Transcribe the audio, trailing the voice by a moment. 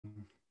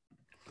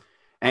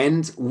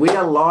And we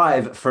are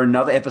live for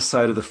another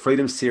episode of the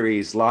Freedom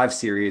Series live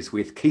series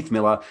with Keith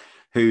Millar,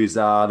 who's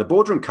the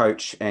boardroom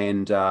coach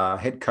and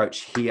head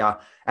coach here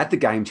at the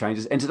Game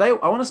Changers. And today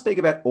I want to speak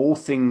about all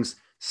things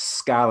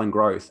scale and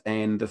growth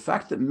and the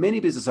fact that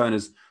many business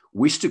owners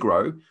wish to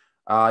grow,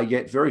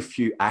 yet very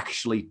few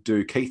actually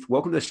do. Keith,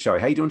 welcome to the show.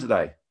 How are you doing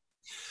today?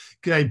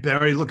 G'day,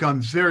 Barry. Look, I'm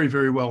very,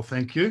 very well,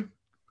 thank you.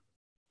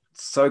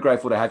 So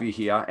grateful to have you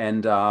here.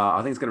 And I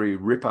think it's going to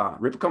be ripper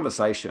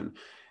conversation.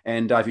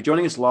 And if you're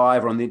joining us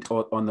live or on the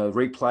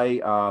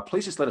replay,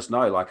 please just let us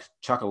know, like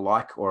chuck a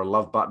like or a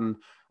love button.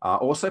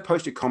 Also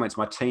post your comments.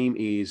 My team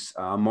is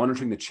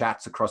monitoring the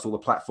chats across all the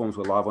platforms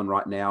we're live on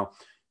right now,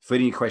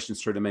 feeding your questions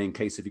through to me and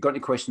Keith. So if you've got any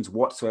questions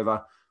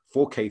whatsoever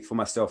for Keith, for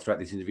myself throughout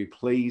this interview,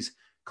 please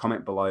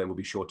comment below and we'll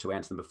be sure to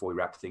answer them before we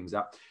wrap things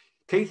up.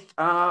 Keith,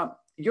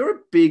 you're a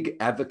big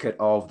advocate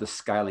of the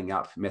scaling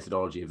up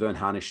methodology, Vern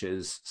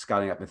Harnish's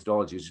scaling up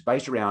methodology, which is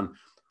based around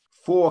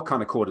four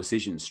kind of core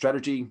decisions: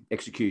 strategy,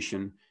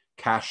 execution,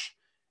 cash,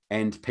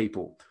 and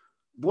people.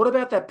 What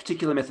about that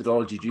particular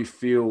methodology do you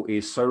feel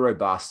is so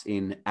robust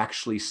in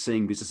actually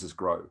seeing businesses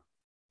grow?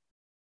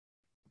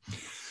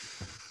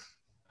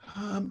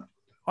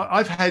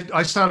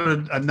 I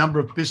started a number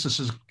of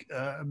businesses,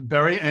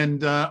 Barry,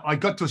 and I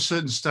got to a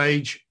certain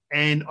stage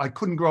and I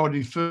couldn't grow it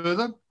any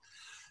further.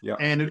 Yeah.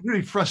 And it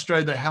really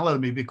frustrated the hell out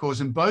of me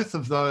because in both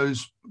of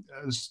those,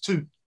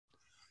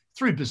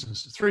 three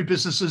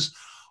businesses,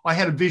 I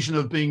had a vision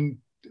of being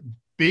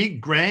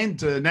big,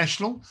 grand,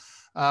 national.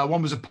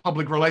 One was a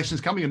public relations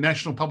company, a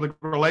national public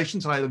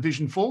relations. I had a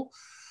vision for.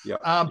 Yeah.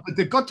 But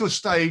they got to a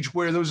stage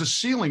where there was a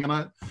ceiling,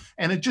 the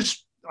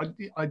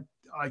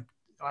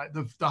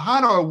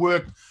harder I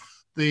worked,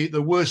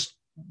 the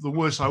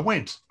worse I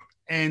went.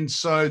 And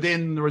so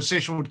then the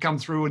recession would come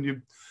through, and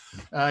you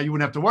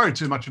wouldn't have to worry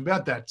too much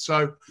about that.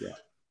 So,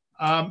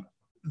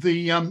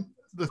 the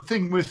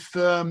thing with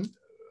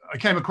I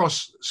came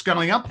across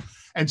scaling up.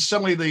 And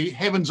suddenly the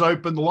heavens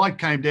opened, the light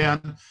came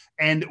down,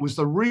 and it was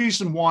the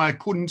reason why I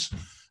couldn't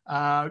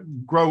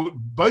grow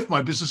both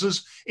my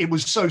businesses. It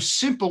was so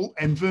simple,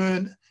 and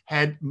Vern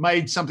had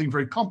made something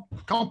very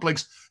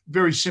complex,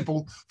 very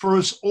simple for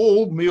us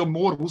all mere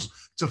mortals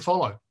to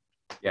follow.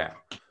 Yeah.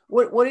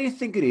 What do you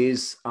think it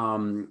is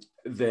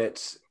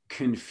that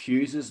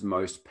confuses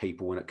most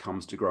people when it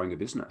comes to growing a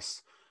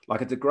business?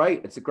 Like it's a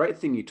great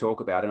thing you talk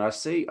about, and I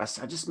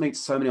just meet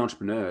so many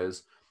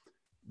entrepreneurs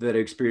that are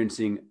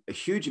experiencing a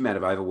huge amount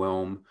of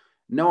overwhelm,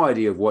 no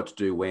idea of what to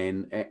do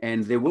when,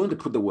 and they're willing to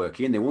put the work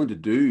in, they're willing to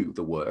do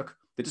the work.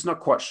 They're just not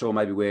quite sure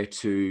maybe where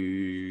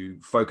to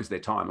focus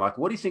their time. Like,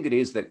 what do you think it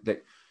is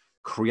that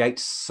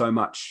creates so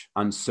much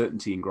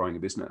uncertainty in growing a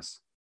business?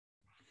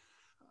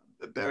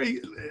 Barry,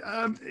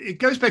 it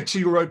goes back to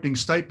your opening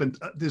statement.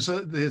 There's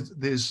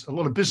a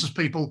lot of business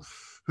people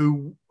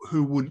who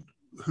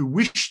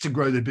wish to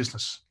grow their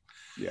business.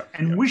 Yeah.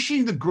 And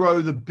wishing to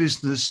grow the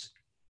business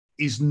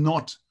is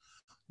not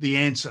the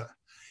answer.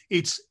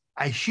 It's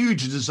a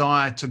huge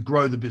desire to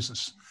grow the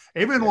business.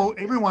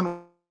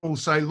 Everyone will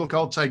say, look,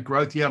 I'll take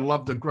growth. Yeah, I'd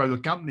love to grow the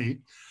company.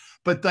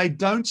 But they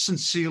don't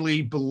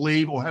sincerely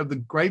believe or have the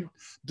great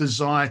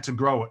desire to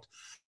grow it.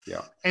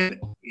 Yeah. And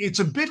it's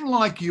a bit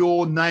like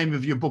your name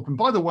of your book. And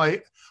by the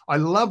way, I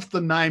love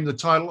the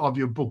title of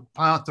your book,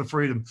 Path to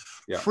Freedom.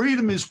 Yeah.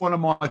 Freedom is one of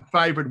my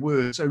favorite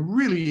words. It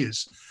really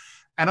is.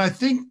 And I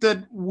think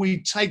that we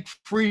take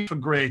freedom for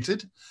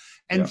granted.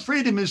 And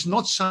freedom is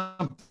not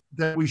something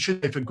that we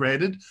should take for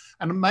granted.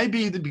 And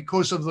maybe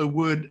because of the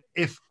word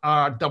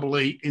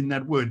FREE in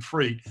that word,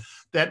 free,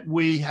 that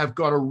we have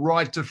got a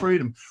right to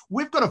freedom.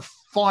 We've got to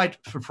fight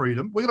for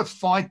freedom. We've got to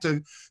fight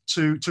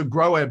to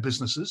grow our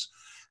businesses.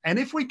 And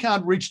if we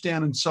can't reach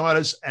down inside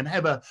us and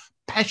have a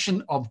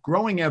passion of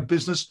growing our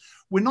business,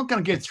 we're not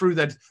going to get through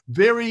that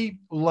very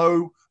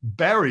low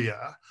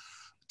barrier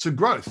to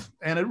growth.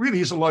 And it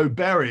really is a low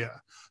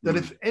barrier. That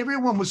if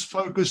everyone was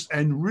focused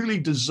and really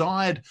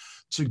desired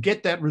to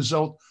get that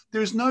result,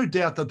 there's no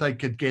doubt that they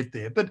could get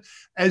there. But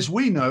as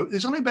we know,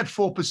 there's only about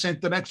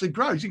 4% that actually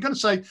grows. You're going to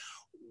say,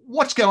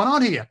 what's going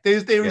on here?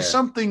 There is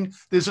something,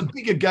 there's a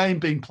bigger game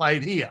being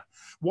played here.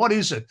 What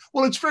is it?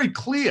 Well, it's very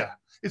clear.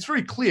 It's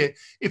very clear.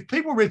 If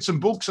people read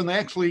some books and they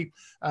actually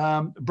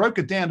broke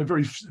it down to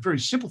very, very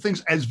simple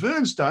things, as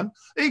Vern's done,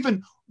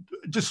 even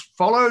just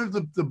follow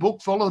the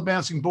book, follow the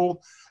bouncing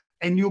ball,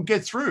 and you'll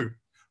get through.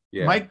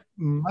 Yeah.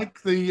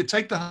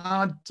 Take the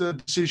hard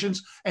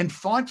decisions and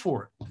fight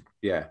for it.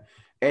 Yeah.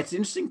 It's an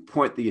interesting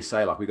point that you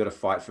say, like, we've got to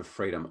fight for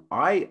freedom.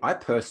 I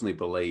personally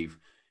believe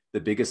the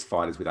biggest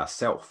fight is with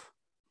ourselves.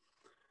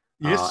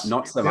 Yes.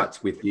 Not so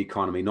much with the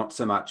economy, not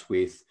so much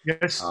with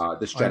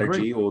the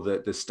strategy or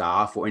the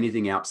staff or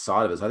anything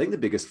outside of us. I think the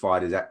biggest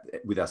fight is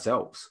with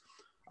ourselves.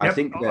 Yep. I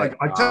think that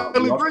I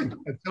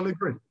totally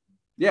agree.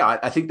 Yeah.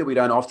 I think that we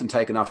don't often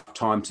take enough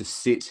time to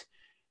sit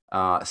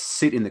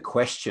in the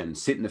question,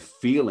 sit in the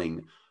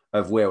feeling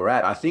of where we're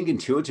at. I think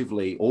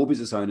intuitively all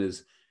business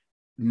owners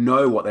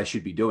know what they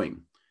should be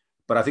doing,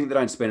 but I think they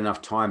don't spend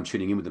enough time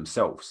tuning in with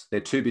themselves.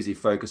 They're too busy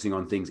focusing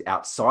on things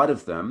outside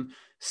of them,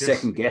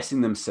 second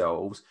guessing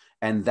themselves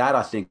And that,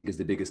 I think, is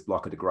the biggest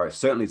blocker to growth.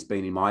 Certainly it's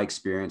been in my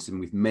experience and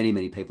with many,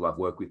 many people I've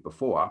worked with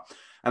before.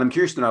 And I'm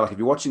curious to know, like, if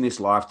you're watching this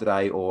live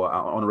today or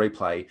on a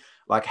replay,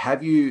 like,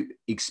 have you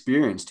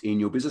experienced in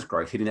your business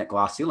growth hitting that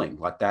glass ceiling,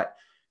 like that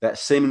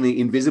seemingly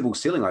invisible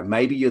ceiling? Like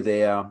maybe you're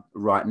there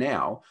right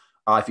now.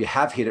 If you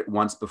have hit it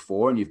once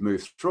before and you've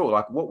moved through,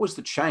 like, what was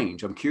the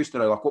change? I'm curious to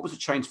know, like, what was the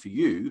change for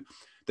you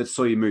that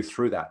saw you move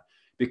through that?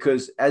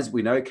 Because as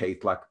we know,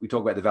 Keith, like we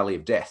talk about the valley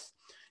of death,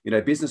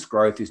 business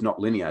growth is not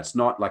linear. It's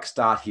not like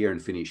start here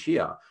and finish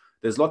here.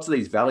 There's lots of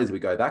these valleys that we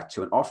go back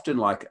to, and often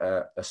like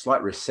a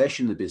slight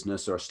recession in the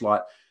business or a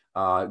slight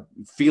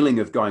feeling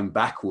of going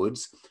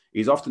backwards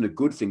is often a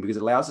good thing, because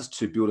it allows us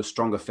to build a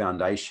stronger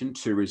foundation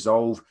to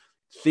resolve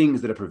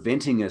things that are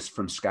preventing us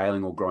from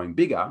scaling or growing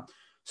bigger.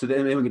 So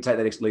then we can take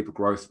that next leap of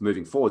growth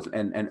moving forward.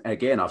 And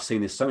again, I've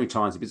seen this so many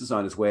times in business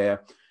owners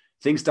where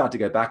things start to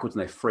go backwards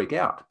and they freak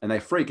out. And they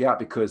freak out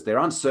because they're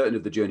uncertain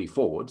of the journey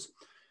forwards.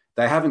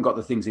 They haven't got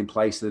the things in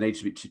place that they need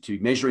to be to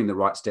measuring the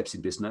right steps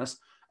in business.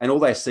 And all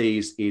they see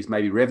is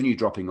maybe revenue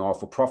dropping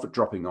off or profit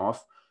dropping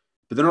off,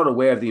 but they're not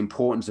aware of the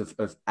importance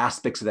of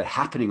aspects of that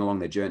happening along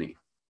their journey.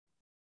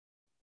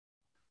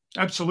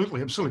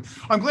 Absolutely, absolutely.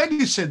 I'm glad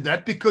you said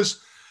that,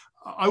 because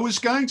I was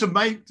going to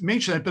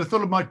mention that, but I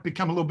thought it might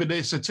become a little bit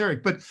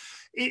esoteric. But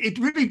it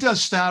really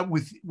does start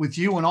with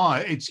you and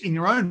I. It's in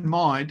your own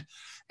mind,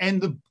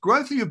 and the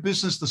growth of your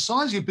business, the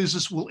size of your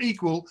business will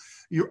equal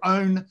your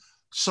own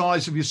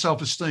size of your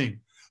self-esteem.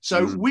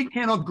 So we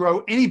cannot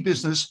grow any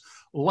business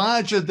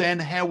larger than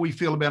how we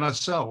feel about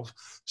ourselves.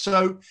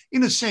 So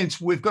in a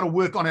sense, we've got to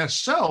work on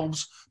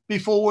ourselves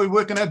before we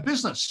work on our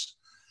business,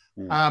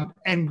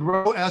 and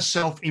grow our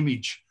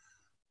self-image.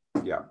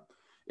 Yeah,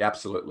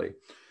 absolutely.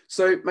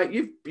 So, mate,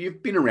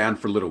 you've been around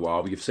for a little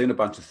while. You've seen a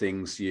bunch of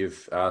things.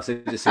 You've well, that's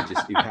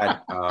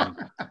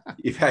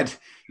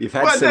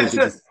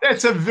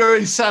a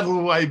very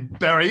subtle way,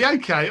 Barry.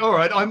 Okay, all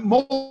right. I'm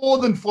more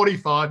than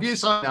 45.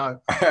 Yes, I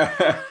know.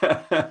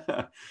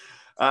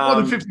 More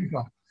than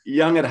 55.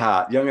 Young at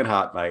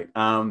heart, mate.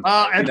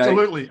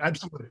 Absolutely,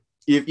 absolutely.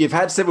 You've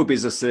had several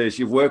businesses.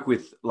 You've worked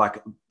with like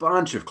a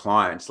bunch of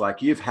clients.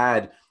 Like you've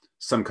had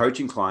some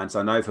coaching clients,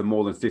 I know, for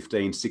more than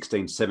 15,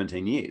 16,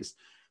 17 years.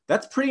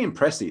 That's pretty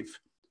impressive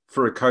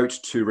for a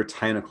coach to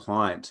retain a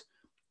client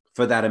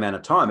for that amount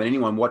of time. And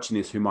anyone watching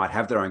this who might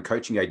have their own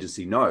coaching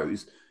agency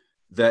knows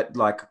that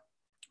like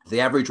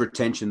the average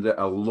retention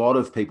that a lot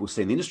of people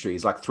see in the industry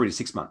is like 3 to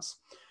 6 months.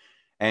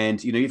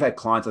 And, you've had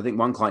clients, I think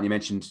one client you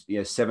mentioned,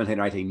 17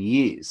 or 18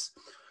 years.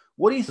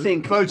 What do you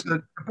think? Both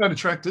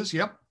attractors,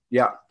 yep.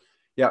 Yeah.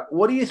 Yeah.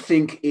 What do you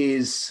think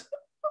is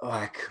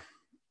like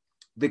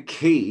the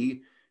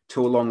key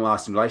to a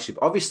long-lasting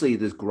relationship? Obviously,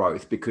 there's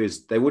growth,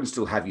 because they wouldn't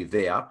still have you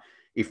there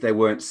if they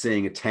weren't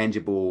seeing a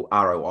tangible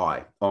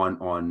ROI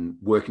on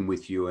working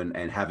with you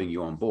and having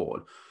you on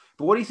board.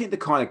 But what do you think the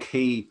kind of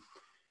key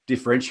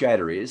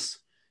differentiator is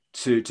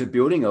to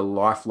building a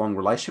lifelong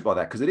relationship like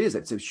that? Because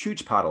it's a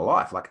huge part of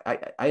life. Like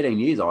 18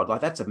 years old,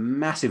 like that's a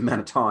massive amount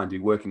of time to be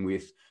working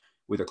with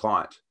a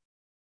client.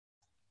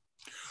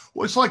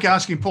 Well, it's like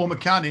asking Paul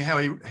McCartney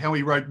how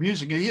he wrote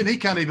music. He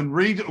can't even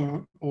read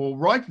or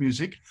write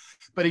music,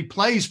 but he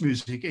plays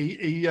music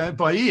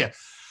by ear.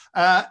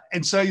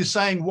 And so you're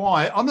saying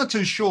why? I'm not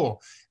too sure.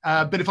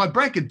 But if I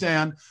break it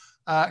down,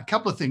 a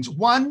couple of things.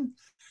 One,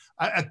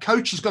 a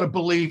coach has got to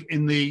believe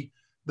in the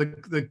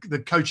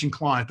coaching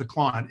client, the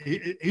client.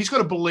 He's got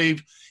to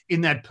believe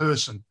in that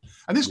person.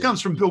 And this comes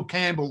from Bill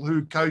Campbell,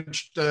 who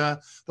coached the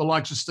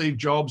likes of Steve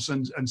Jobs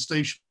and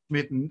Steve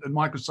Schmidt and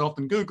Microsoft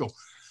and Google,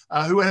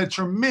 who had a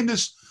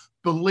tremendous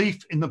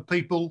belief in the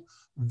people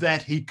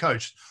that he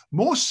coached,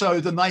 more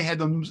so than they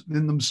had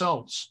in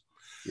themselves.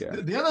 Yeah.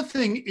 The other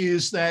thing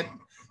is that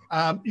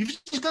you've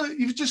got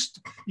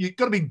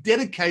to be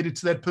dedicated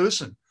to that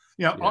person.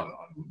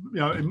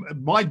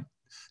 My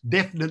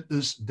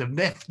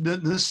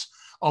definiteness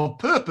of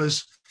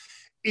purpose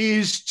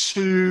is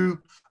to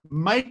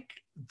make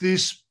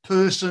this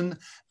person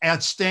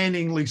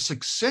outstandingly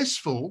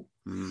successful,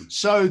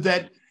 so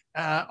that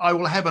I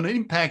will have an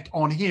impact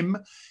on him,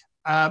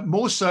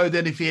 more so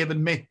than if he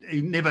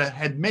never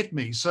had met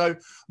me. So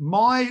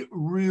my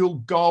real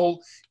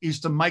goal is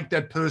to make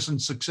that person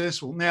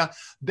successful. Now,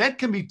 that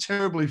can be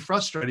terribly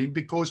frustrating,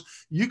 because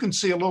you can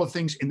see a lot of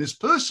things in this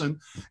person,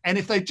 and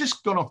if they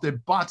just got off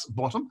their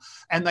bottom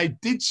and they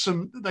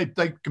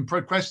can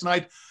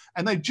procrastinate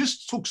and they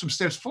just took some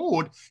steps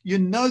forward,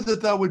 that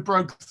they would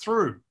break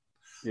through.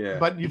 Yeah.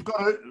 But you've got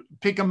to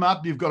pick them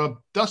up. You've got to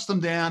dust them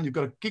down. You've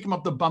got to kick them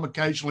up the bum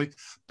occasionally.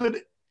 But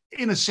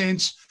in a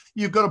sense,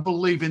 you've got to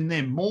believe in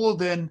them more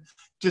than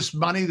just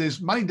money.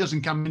 Money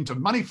doesn't come into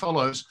money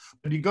follows,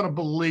 but you've got to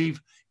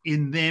believe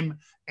in them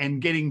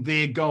and getting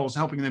their goals,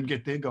 helping them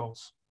get their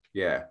goals.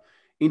 Yeah.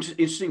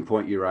 Interesting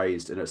point you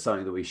raised, and it's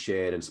something that we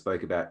shared and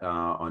spoke about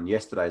on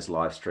yesterday's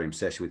live stream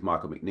session with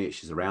Michael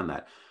McNish, is around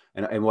that.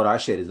 And what I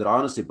shared is that I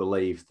honestly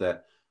believe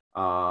that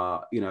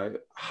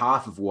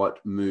half of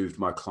what moved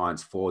my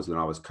clients forwards when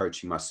I was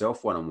coaching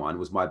myself one-on-one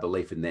was my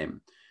belief in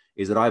them.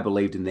 Is that I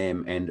believed in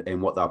them and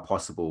what they're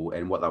possible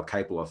and what they're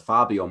capable of,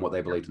 far beyond what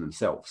they believed in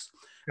themselves.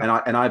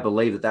 Yeah. And I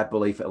believe that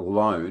belief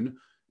alone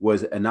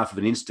was enough of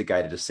an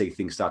instigator to see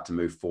things start to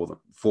move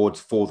forward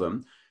for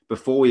them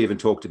before we even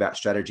talked about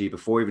strategy,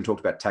 before we even talked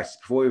about tactics,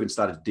 before we even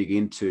started to dig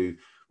into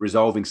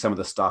resolving some of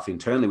the stuff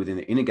internally within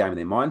the inner game and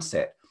their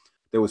mindset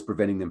that was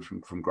preventing them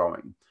from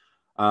growing.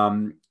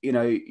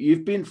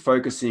 You've been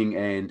focusing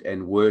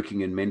and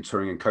working and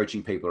mentoring and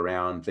coaching people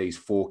around these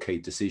 4 key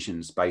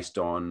decisions based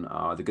on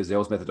the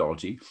Gazelle's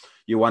methodology.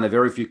 You're one of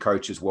very few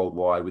coaches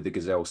worldwide with the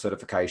Gazelle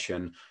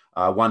certification,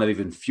 one of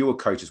even fewer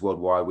coaches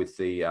worldwide with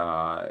the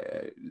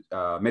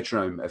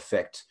metronome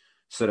effect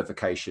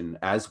certification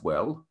as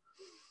well.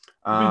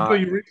 You've been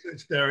doing your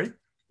research, Darry.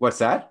 What's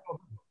that?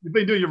 You've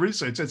been doing your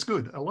research. That's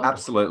good. I like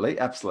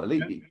Absolutely.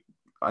 Yeah.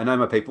 I know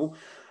my people.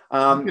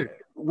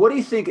 What do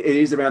you think it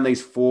is around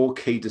these 4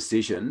 key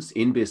decisions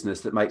in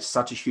business that make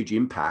such a huge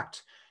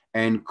impact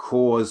and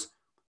cause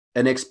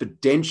an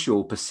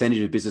exponential percentage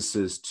of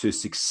businesses to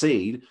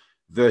succeed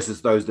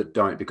versus those that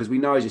don't? Because we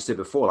know, as you said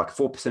before, like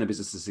 4% of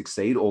businesses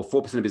succeed or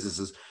 4% of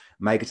businesses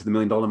make it to the $1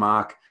 million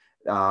mark.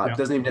 It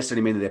doesn't even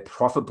necessarily mean that they're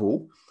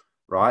profitable,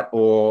 right?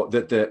 Or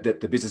that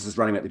the business is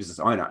running out the business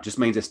owner. It just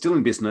means they're still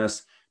in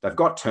business. They've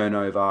got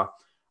turnover.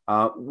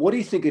 What do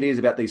you think it is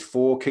about these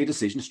 4 key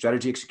decisions,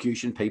 strategy,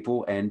 execution,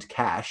 people, and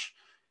cash,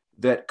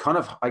 that kind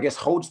of, I guess,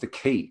 holds the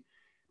key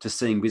to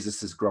seeing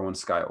businesses grow and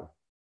scale?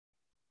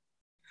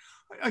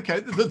 Okay,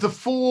 the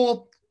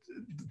 4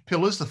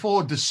 pillars, the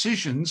 4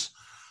 decisions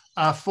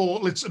are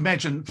let's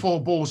imagine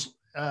 4 balls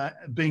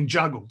being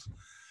juggled.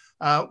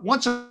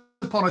 Once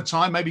upon a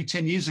time, maybe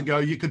 10 years ago,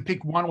 you could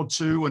pick 1 or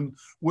 2 and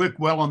work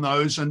well on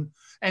those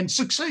and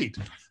succeed.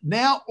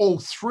 Now all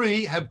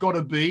 3 have got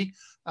to be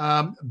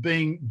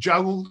being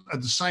juggled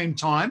at the same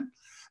time.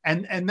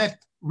 And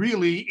that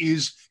really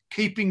is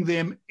keeping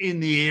them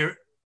in the air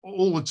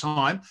all the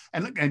time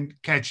and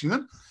catching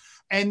them.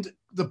 And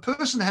the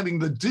person having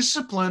the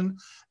discipline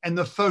and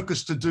the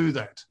focus to do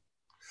that.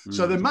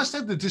 So they must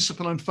have the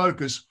discipline and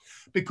focus,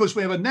 because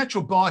we have a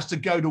natural bias to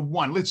go to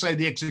one. Let's say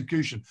the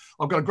execution.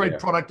 I've got a great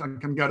product, I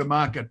can go to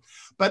market.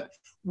 But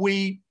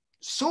we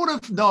sort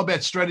of know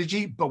about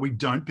strategy, but we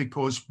don't,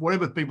 because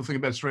whatever people think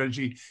about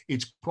strategy,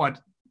 it's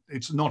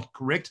not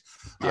correct.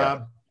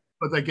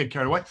 But they get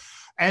carried away.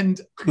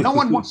 And no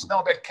one wants to know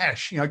about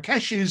cash.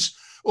 Cash is,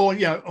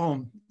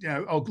 I'll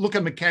look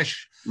at my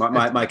cash.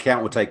 My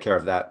account will take care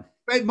of that.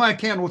 My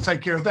account will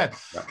take care of that.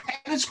 Yeah.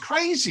 And it's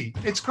crazy.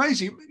 It's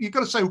crazy. You've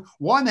got to say,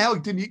 why in the hell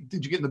did you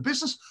get in the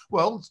business?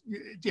 Well,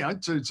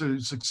 to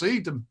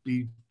succeed, to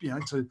be,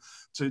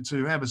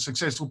 to have a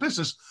successful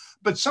business.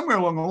 But somewhere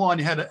along the line,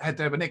 you had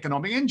to have an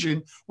economic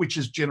engine, which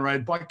is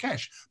generated by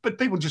cash. But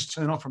people just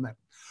turn off from that.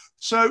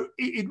 So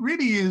it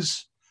really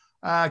is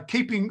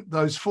keeping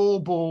those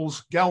 4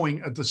 balls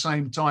going at the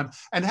same time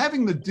and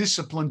having the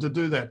discipline to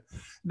do that.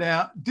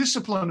 Now,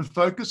 discipline and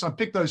focus, I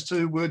picked those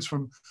 2 words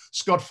from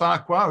Scott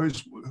Farquhar,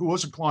 who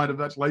was a client of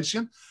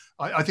Atlassian,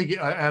 I think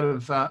out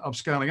of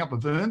Scaling Up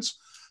of Verns.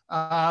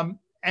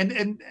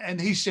 And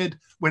he said,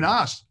 when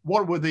asked,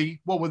 what were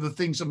the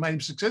things that made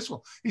him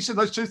successful? He said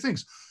those 2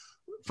 things,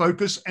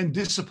 focus and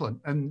discipline.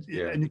 And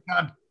you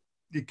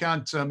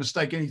can't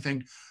mistake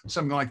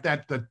something like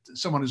that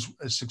someone is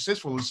as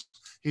successful as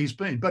he's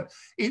been. But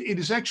it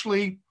is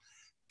actually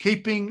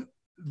keeping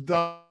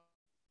the...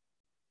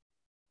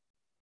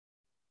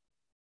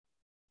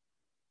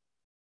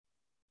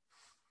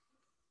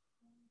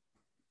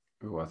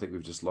 Oh, I think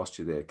we've just lost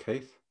you there,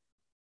 Keith.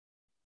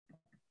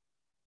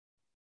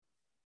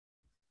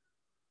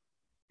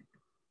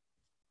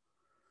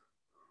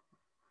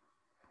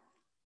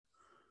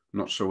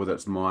 Not sure whether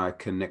it's my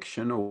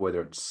connection or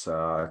whether it's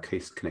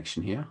Keith's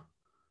connection here,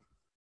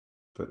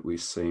 but we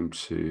seem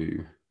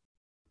to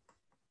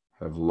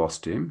have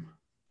lost him.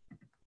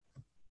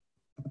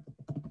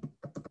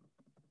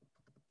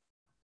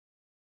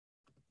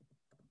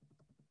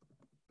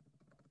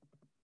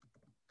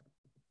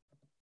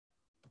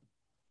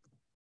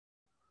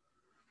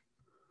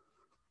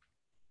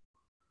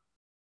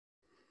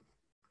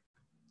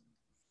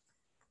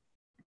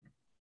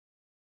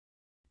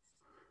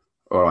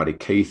 Alrighty,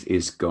 Keith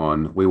is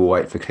gone. We will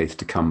wait for Keith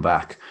to come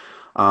back.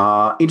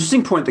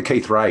 Interesting point that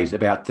Keith raised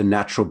about the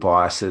natural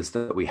biases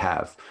that we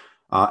have.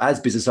 As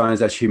business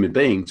owners, as human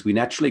beings, we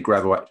naturally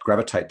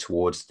gravitate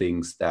towards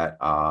things that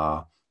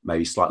are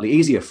maybe slightly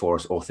easier for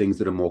us, or things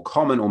that are more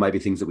common, or maybe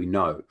things that we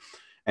know.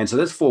 And so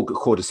there's 4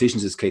 core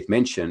decisions, as Keith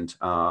mentioned.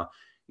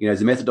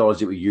 There's a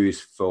methodology that we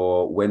use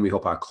for when we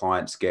help our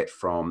clients get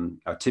from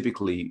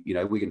typically,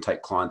 we can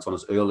take clients on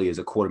as early as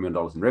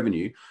 $250,000 in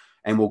revenue,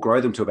 and we'll grow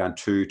them to around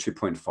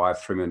 $2.5,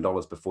 $3 million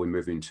before we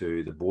move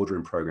into the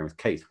Boardroom program with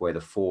Keith, where the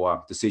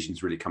 4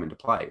 decisions really come into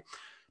play.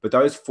 But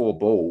those 4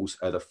 balls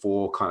are the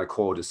 4 kind of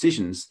core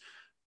decisions.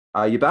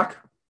 Are you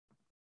back?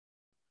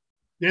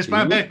 Yes,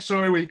 I'm back.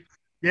 Sorry,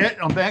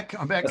 I'm back.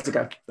 That's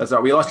okay. That's all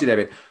right. We lost you there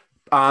a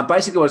bit.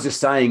 Basically, what I was just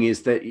saying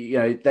is that,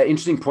 that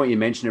interesting point you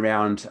mentioned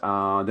around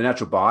the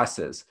natural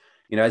biases.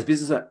 As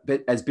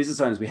business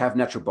owners, we have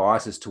natural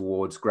biases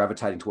towards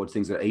gravitating towards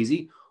things that are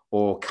easy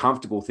or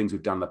comfortable, things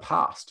we've done in the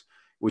past,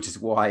 which is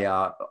why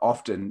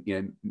often,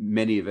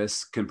 many of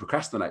us can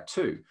procrastinate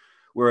too.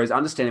 Whereas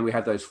understanding we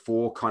have those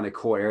 4 kind of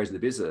core areas in the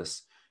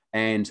business,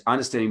 and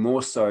understanding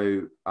more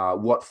so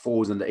what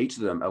falls under each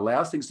of them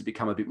allows things to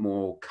become a bit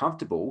more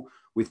comfortable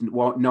with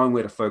knowing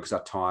where to focus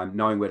our time,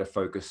 knowing where to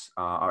focus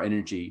our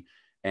energy,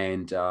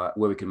 and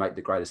where we can make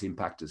the greatest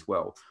impact as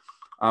well.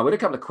 We had a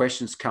couple of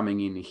questions coming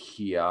in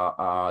here.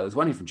 There's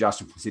one here from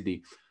Justin from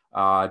Sydney.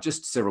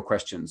 Just several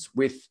questions.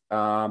 With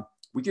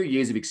your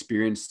years of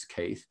experience,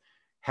 Keith,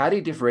 how do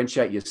you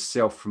differentiate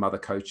yourself from other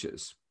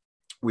coaches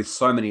with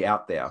so many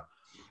out there?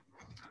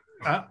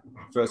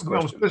 First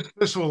question. Well,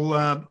 first of all,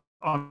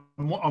 I'm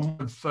one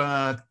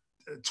of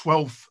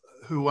 12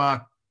 who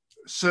are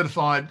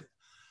certified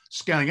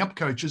scaling up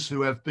coaches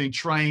who have been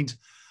trained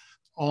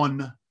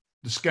on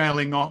the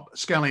scaling up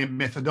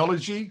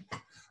methodology,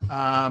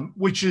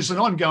 which is an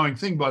ongoing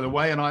thing, by the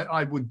way. And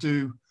I would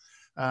do,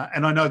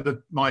 and I know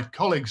that my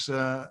colleagues,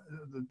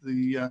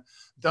 the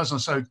dozen or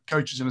so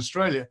coaches in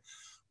Australia,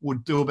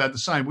 would do about the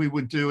same. We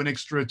would do an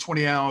extra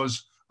 20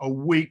 hours a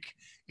week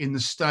in the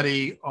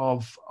study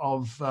of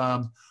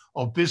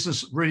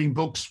business, reading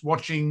books,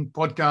 watching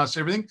podcasts,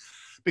 everything,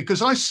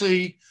 because I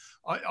see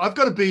I've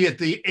got to be at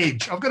the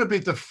edge. I've got to be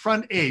at the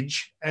front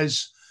edge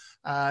as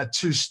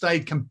to stay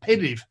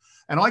competitive.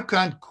 And I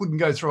couldn't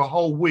go through a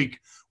whole week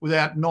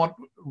without not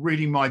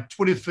reading my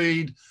Twitter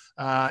feed,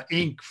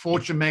 Inc.,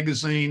 Fortune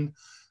magazine,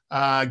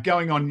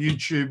 going on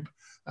YouTube,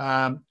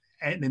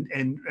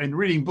 and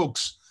reading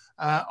books.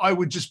 I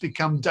would just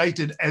become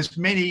dated, as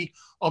many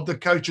of the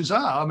coaches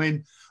are. I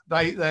mean,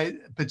 they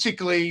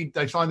particularly,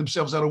 they find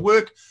themselves out of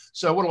work.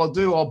 So what I'll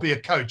do, I'll be a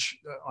coach.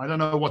 I don't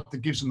know what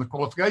that gives them the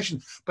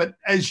qualification. But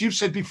as you've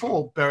said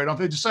before, Barry, and I've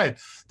heard you say it,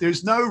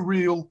 there's no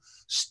real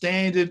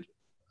standard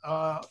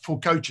for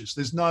coaches.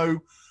 There's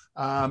no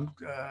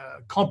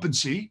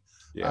competency.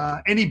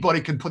 Yeah.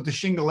 Anybody can put the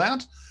shingle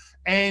out.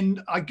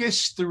 And I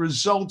guess the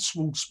results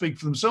will speak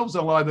for themselves.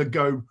 They'll either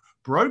go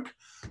broke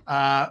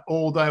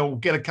or they'll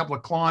get a couple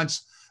of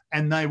clients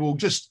and they will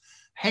just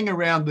hang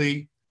around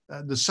the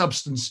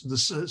subsistence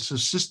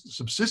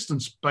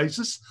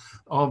basis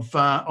of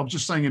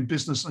just staying in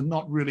business and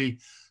not really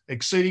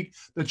exceeding.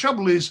 The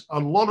trouble is, a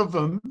lot of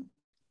them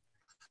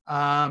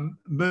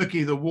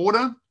murky the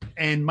water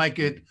and make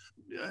it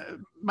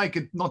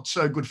not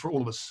so good for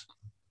all of us.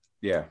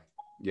 Yeah,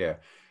 yeah,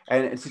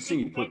 and it's interesting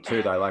you put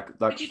too, though. Like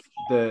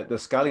the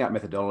scaling up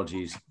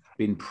methodology's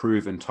been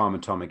proven time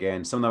and time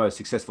again. Some of the most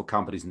successful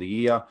companies in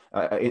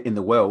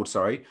the world,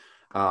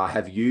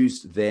 have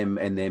used them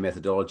and their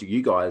methodology,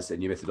 you guys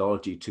and your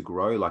methodology, to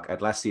grow. Like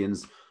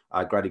Atlassian's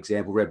a great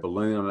example. Red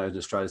Balloon, I know in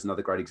Australia, is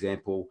another great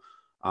example.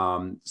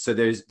 So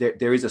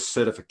there is a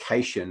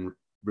certification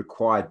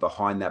required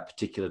behind that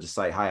particular to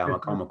say, hey,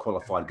 I'm a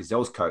qualified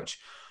gazelles coach.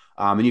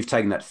 And you've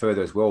taken that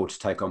further as well to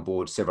take on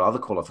board several other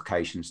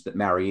qualifications that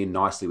marry in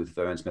nicely with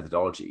Vern's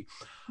methodology.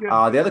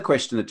 Yeah. The other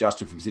question that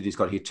Justin from Sydney's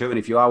got here too, and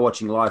if you are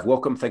watching live,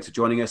 welcome. Thanks for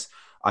joining us.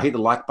 Hit the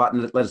like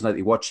button. Let us know that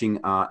you're watching,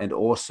 and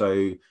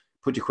also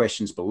put your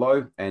questions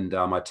below, and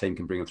my team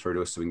can bring them through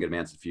to us so we can get them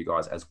answered for you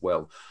guys as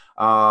well.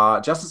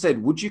 Justin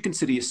said, would you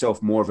consider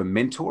yourself more of a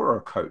mentor or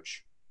a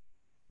coach?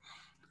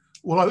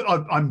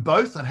 Well, I'm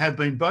both and have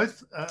been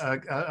both.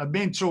 A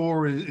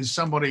mentor is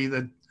somebody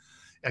that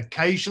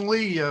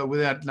occasionally,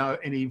 without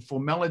any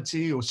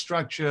formality or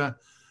structure,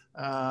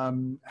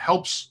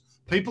 helps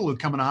people who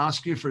come and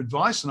ask you for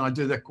advice, and I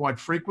do that quite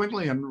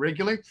frequently and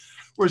regularly.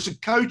 Whereas a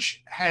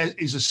coach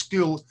is a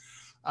skill,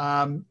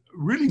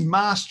 really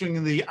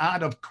mastering the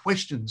art of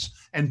questions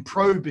and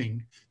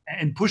probing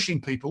and pushing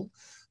people,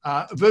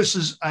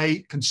 versus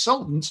a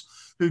consultant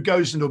who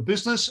goes into a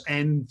business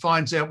and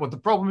finds out what the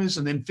problem is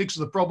and then fixes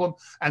the problem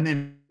and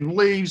then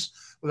leaves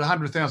with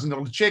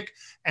 $100,000 check,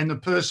 and the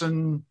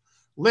person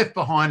left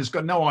behind has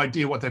got no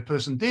idea what that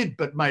person did,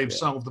 but may have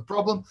solved the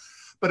problem.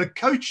 But a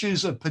coach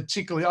is a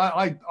particularly,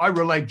 I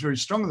relate very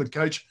strongly to the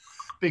coach,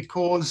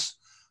 because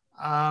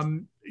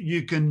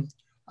you can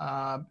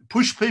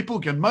push people,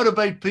 can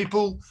motivate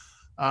people,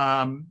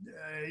 and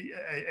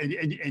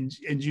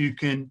you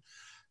can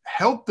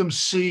help them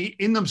see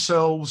in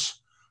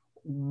themselves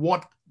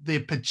what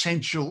their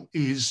potential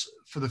is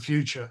for the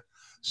future.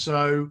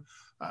 So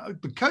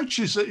the coach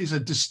is a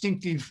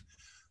distinctive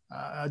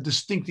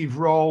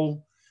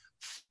role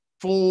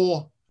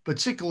for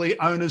particularly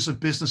owners of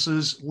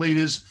businesses,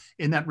 leaders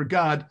in that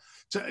regard,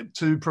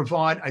 to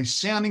provide a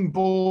sounding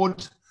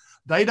board.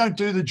 They don't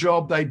do the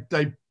job.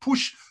 They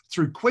push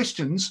through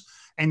questions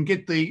and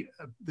get the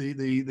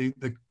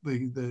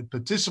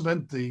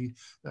participant, the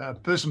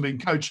person being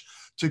coached,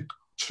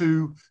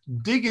 to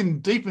dig in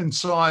deep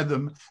inside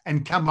them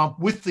and come up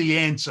with the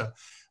answer.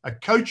 A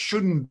coach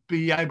should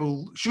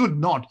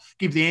not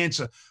give the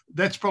answer.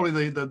 That's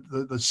probably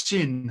the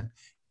sin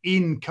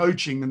in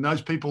coaching, and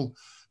those people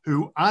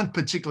who aren't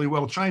particularly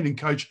well trained in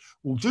coach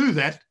will do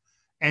that,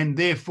 and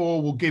therefore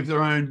will give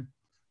their own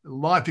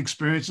life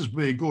experiences,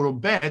 be it good or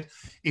bad.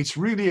 It's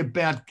really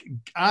about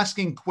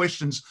asking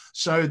questions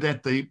so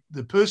that the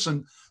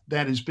person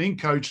that is being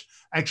coached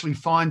actually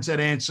finds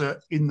that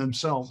answer in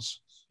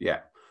themselves. Yeah.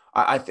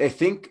 I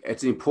think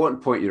it's an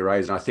important point you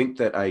raise, and I think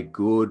that a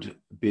good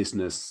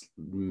business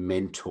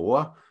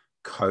mentor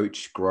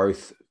coach,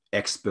 growth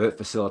expert,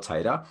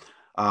 facilitator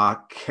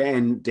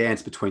can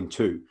dance between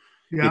two.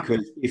 Yeah.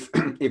 Because if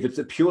it's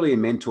a purely a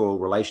mentor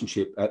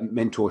relationship,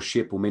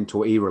 mentorship or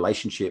mentoree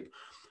relationship,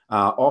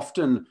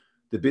 often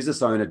the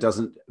business owner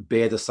doesn't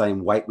bear the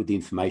same weight with the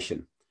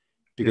information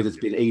because it's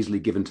been easily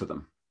given to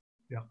them.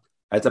 Yeah.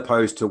 As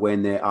opposed to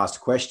when they're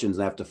asked questions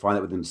and they have to find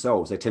it with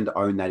themselves, they tend to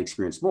own that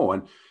experience more.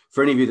 And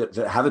for any of you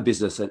that have a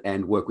business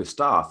and work with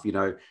staff, you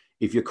know,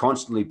 if you're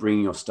constantly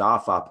bringing your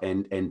staff up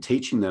and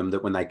teaching them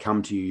that when they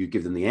come to you, you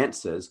give them the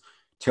answers,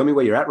 tell me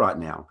where you're at right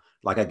now.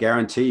 Like, I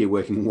guarantee you're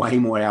working way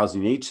more hours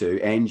than you need to.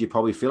 And you're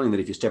probably feeling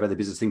that if you step out of the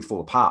business, things fall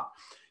apart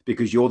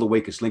because you're the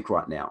weakest link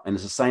right now. And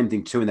it's the same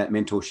thing too in that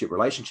mentorship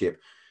relationship.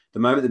 The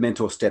moment the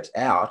mentor steps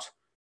out,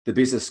 the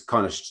business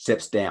kind of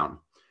steps down.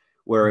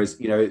 Whereas,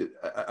 you know,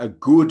 a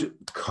good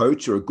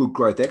coach or a good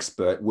growth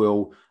expert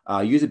will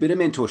use a bit of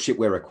mentorship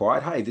where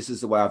required. Hey, this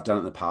is the way I've done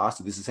it in the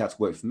past. This is how it's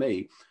worked for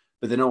me.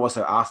 But then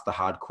also ask the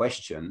hard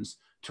questions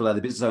to allow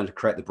the business owner to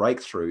create the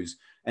breakthroughs.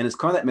 And it's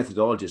kind of that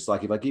methodology. It's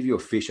like, if I give you a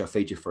fish, I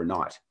feed you for a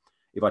night.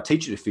 If I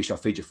teach you to fish, I'll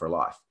feed you for a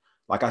life.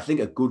 Like, I think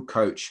a good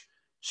coach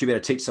should be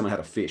able to teach someone how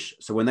to fish.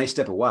 So when they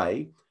step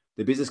away,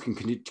 the business can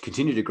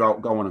continue to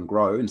go on and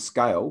grow and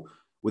scale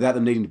without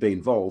them needing to be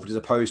involved, as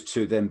opposed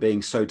to them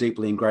being so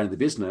deeply ingrained in the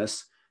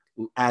business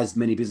as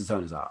many business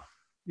owners are.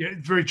 Yeah,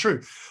 very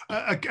true.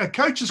 A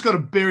coach has got to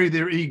bury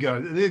their ego.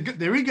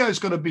 Their ego has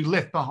got to be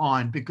left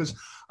behind, because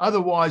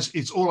otherwise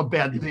it's all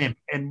about them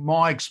and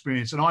my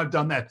experience. And I've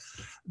done that.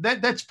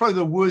 That's probably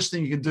the worst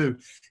thing you can do.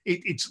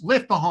 It's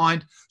left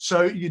behind.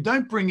 So you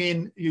don't bring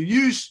in, you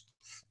use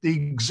the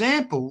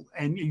example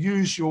and you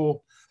use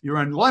your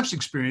own life's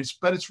experience,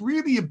 but it's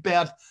really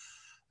about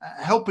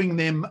helping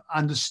them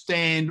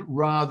understand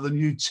rather than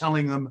you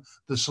telling them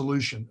the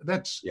solution.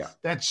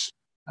 That's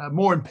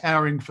more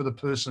empowering for the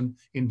person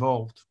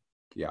involved.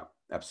 Yeah,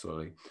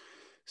 absolutely.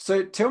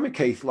 So tell me,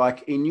 Keith,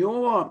 like, in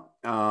your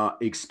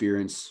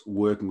experience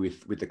working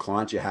with the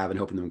clients you have and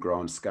helping them grow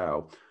and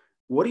scale,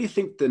 what do you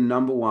think the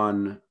number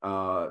one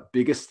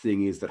biggest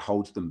thing is that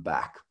holds them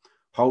back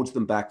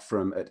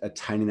from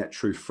attaining that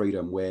true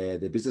freedom where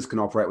their business can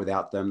operate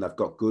without them? They've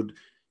got good,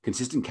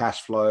 consistent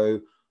cash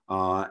flow,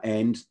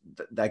 and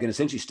they can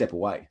essentially step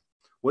away.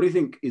 What do you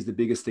think is the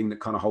biggest thing that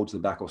kind of holds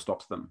them back or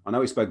stops them? I know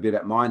we spoke a bit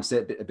about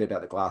mindset, a bit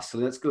about the glass, so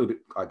let's go a bit,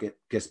 I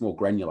guess, more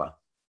granular.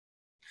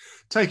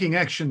 Taking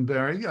action,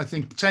 Barry. I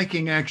think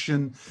taking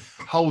action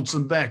holds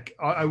them back.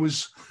 I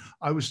was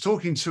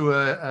talking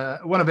to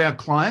one of our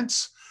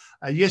clients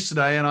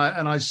yesterday, and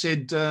I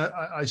said,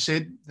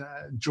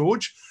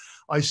 George,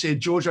 I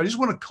just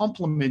want to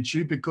compliment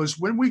you, because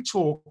when we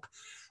talk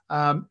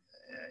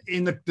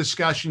in the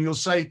discussion, you'll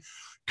say,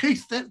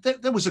 Keith,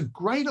 that was a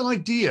great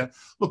idea.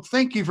 Look,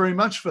 thank you very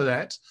much for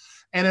that.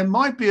 And it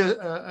might be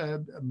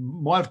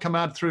might have come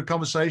out through a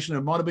conversation.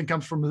 It might have been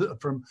come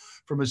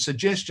from a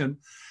suggestion,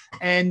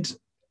 and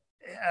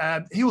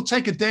he'll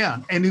take it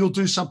down and he'll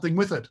do something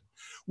with it.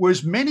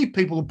 Whereas many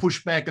people will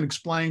push back and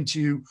explain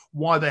to you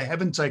why they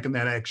haven't taken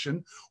that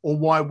action or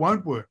why it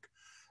won't work.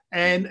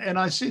 And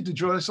I said to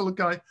Joy, I said,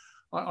 look,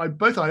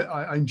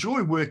 I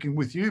enjoy working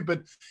with you,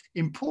 but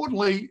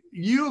importantly,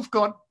 you've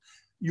got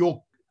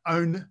your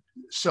own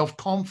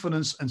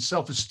self-confidence and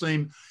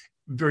self-esteem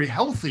very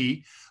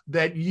healthy,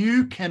 that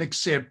you can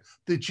accept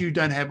that you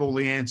don't have all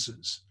the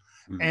answers,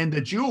 and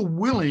that you're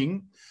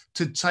willing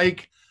to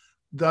take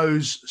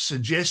those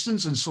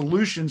suggestions and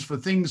solutions for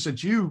things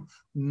that you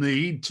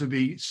need to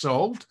be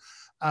solved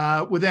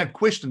without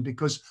question,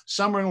 because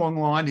somewhere along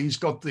the line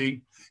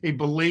he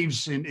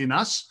believes in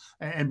us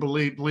and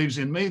believes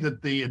in me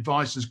that the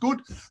advice is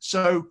good.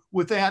 So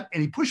without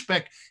any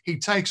pushback, he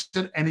takes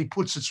it and he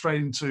puts it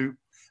straight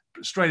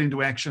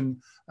into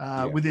action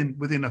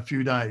within a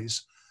few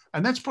days.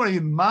 And that's probably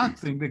a marked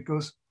thing,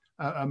 because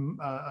a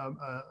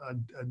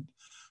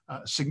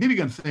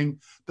significant thing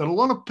that a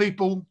lot of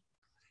people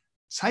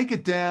take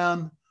it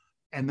down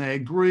and they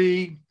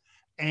agree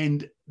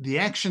and the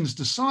action's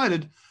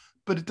decided,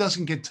 but it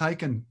doesn't get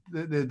taken.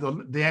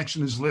 The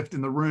action is left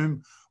in the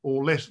room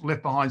or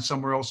left behind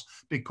somewhere else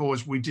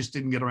because we just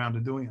didn't get around to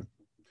doing it.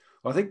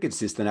 Well, I think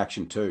consistent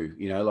action too.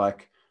 You know,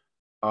 like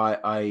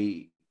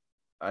I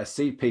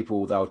see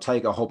people, they'll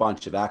take a whole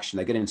bunch of action,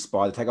 they get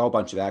inspired, they take a whole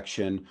bunch of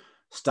action,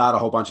 start a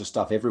whole bunch of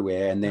stuff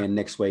everywhere, and then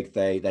next week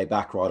they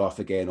back right off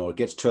again, or it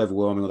gets too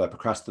overwhelming, or they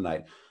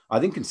procrastinate.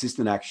 I think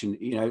consistent action,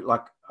 you know,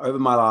 like over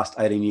my last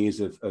 18 years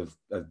of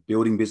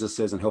building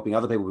businesses and helping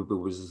other people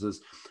build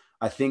businesses,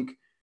 I think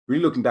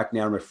really looking back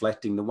now and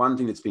reflecting, the one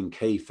thing that's been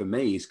key for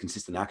me is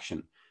consistent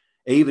action.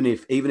 Even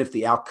if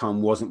the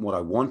outcome wasn't what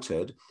I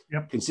wanted,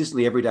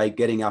 consistently every day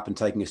getting up and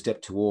taking a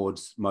step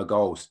towards my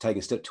goals, taking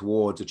a step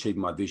towards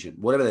achieving my vision,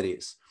 whatever that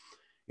is.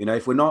 You know,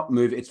 if we're not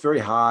moving, it's very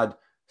hard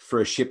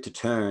for a ship to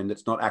turn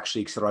that's not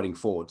actually accelerating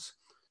forwards.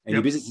 And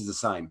your business is the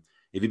same.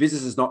 If your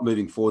business is not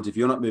moving forwards, if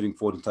you're not moving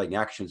forward and taking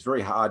action, it's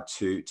very hard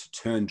to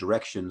turn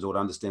directions or to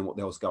understand what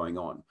the hell's going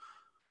on.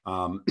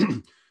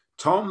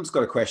 Tom's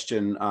got a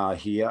question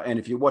here. And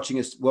if you're watching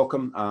us,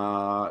 welcome.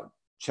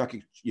 Chuck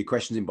your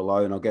questions in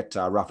below and I'll get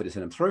Rafa to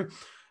send them through.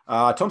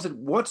 Tom said,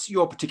 what's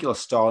your particular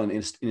style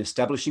in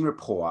establishing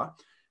rapport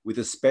with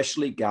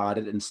especially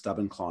guarded and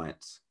stubborn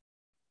clients?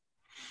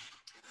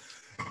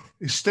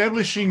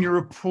 Establishing your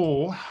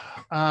rapport.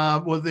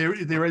 Well,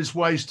 there is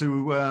ways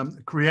to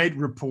create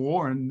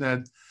rapport,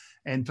 and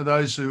for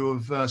those who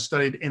have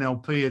studied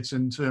NLP, it's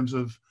in terms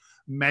of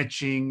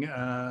matching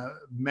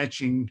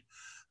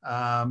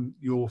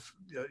your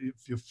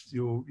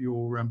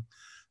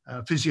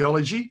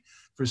physiology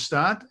for a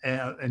start,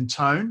 and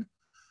tone,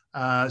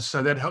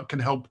 so that can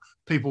help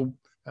people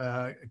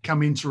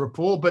come into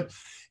rapport. But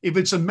if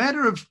it's a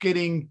matter of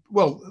getting,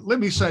 well, let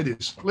me say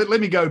this.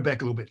 Let me go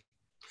back a little bit.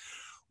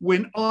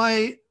 When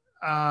I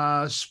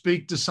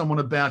speak to someone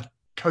about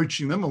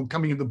coaching them or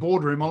coming in the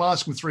boardroom, I'll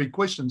ask them 3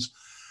 questions.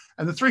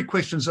 And the 3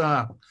 questions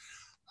are,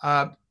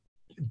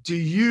 do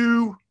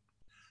you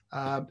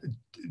have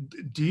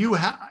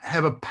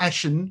a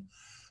passion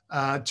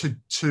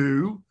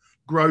to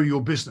grow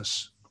your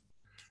business?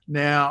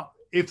 Now,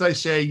 if they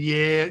say,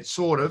 yeah,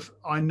 sort of,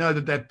 I know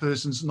that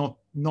person's not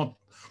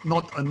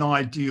an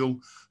ideal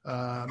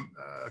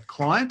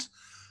client.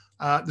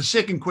 The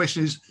second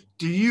question is,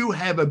 do you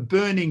have a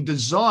burning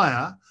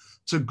desire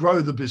to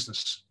grow the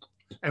business?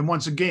 And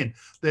once again,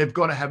 they've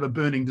got to have a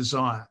burning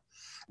desire.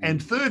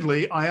 And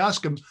thirdly, I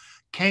ask them,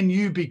 can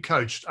you be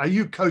coached? Are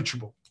you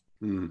coachable?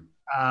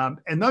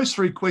 And those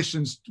 3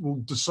 questions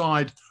will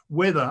decide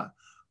whether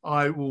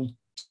I will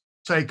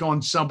take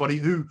on somebody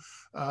who,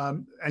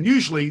 and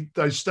usually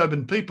those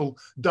stubborn people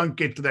don't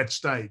get to that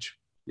stage.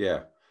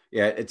 Yeah,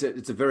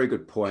 it's a very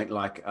good point.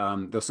 Like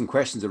there's some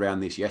questions around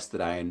this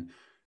yesterday, and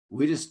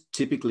we just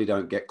typically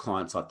don't get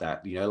clients like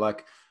that. You know,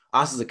 like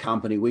us as a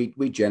company,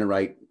 we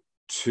generate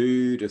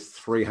 200 to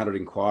 300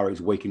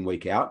 inquiries week in,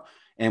 week out,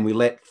 and we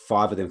let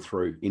 5 of them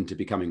through into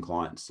becoming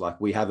clients.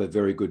 Like we have a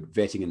very good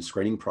vetting and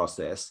screening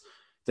process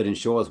that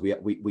ensures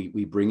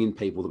we bring in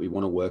people that we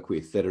want to work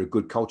with, that are a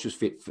good culture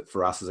fit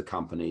for us as a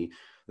company,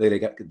 that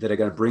are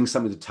going to bring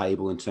something to the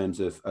table in terms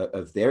of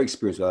their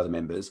experience with other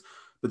members,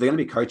 but they're going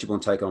to be coachable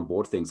and take on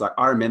board things. Like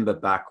I remember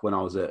back when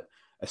I was a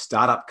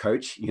startup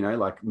coach, you know,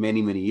 like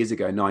many years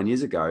ago, 9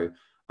 years ago,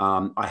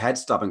 I had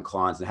stubborn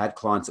clients and had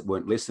clients that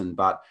weren't listened.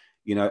 But,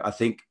 you know, I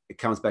think it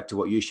comes back to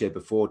what you shared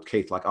before,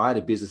 Keith. Like I had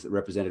a business that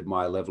represented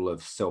my level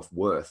of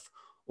self-worth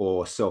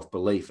or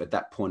self-belief at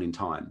that point in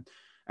time.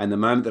 And the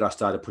moment that I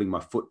started putting my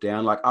foot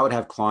down, like I would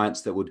have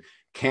clients that would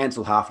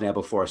cancel half an hour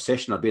before a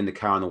session. I'd be in the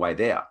car on the way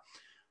there.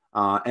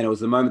 And it was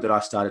the moment that I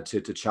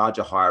started to charge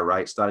a higher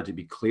rate, started to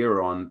be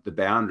clearer on the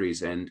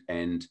boundaries and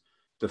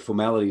the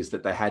formalities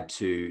that they had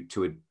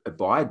to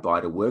abide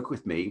by to work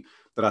with me,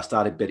 that I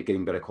started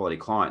getting better quality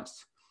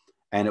clients.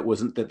 And it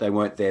wasn't that they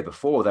weren't there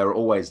before. They were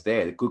always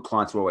there. The good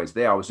clients were always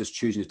there. I was just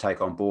choosing to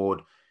take on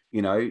board,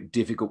 you know,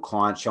 difficult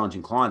clients,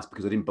 challenging clients,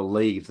 because I didn't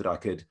believe that I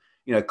could,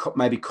 you know,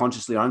 maybe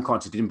consciously or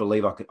unconsciously didn't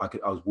believe I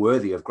was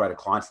worthy of greater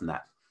clients than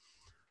that.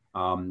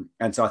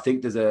 And so I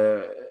think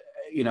there's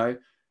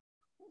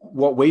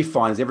what we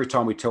find is every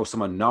time we tell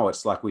someone no,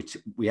 it's like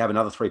we have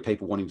another 3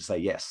 people wanting to say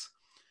yes.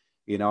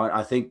 You know,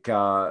 I think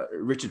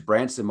Richard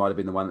Branson might have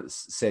been the one that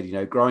said, you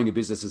know, growing a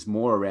business is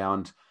more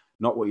around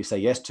not what you say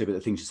yes to, but the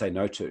things you say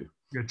no to.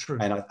 Yeah, true.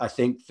 And I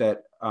think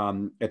that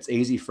it's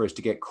easy for us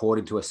to get caught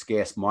into a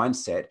scarce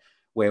mindset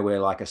where we're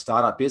like a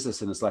startup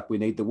business and it's like, we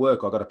need the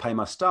work, I've got to pay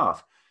my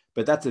staff.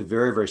 But that's a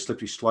very, very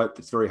slippery slope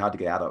that's very hard to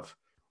get out of,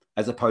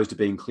 as opposed to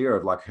being clear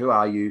of like, who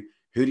are you?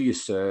 Who do you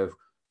serve?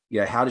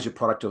 You know, how does your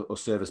product or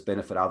service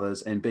benefit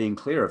others? And being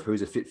clear of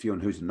who's a fit for you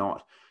and who's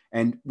not.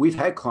 And we've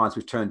had clients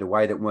we've turned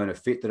away that weren't a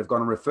fit, that have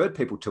gone and referred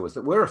people to us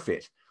that were a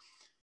fit.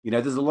 You know,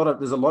 there's a lot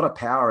of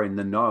power in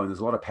the no, and there's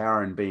a lot of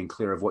power in being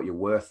clear of what your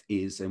worth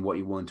is and what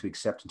you're willing to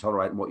accept and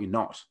tolerate and what you're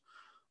not.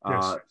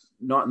 Yes.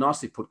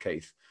 Nicely put,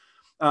 Keith.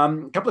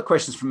 A couple of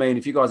questions from me, and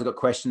if you guys have got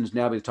questions,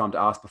 now be the time to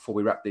ask before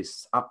we wrap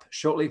this up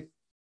shortly.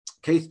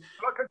 Keith,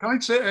 can I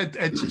say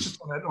just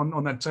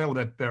on that tail of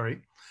that,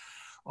 Barry?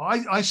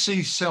 I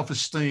see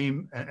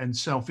self-esteem and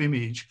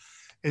self-image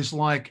is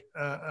like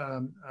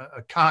a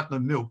carton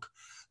of milk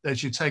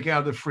that you take out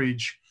of the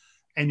fridge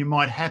and you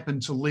might happen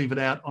to leave it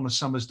out on a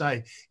summer's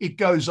day. It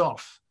goes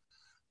off.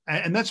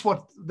 And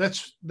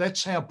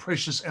that's how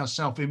precious our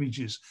self-image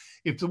is.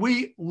 If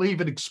we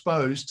leave it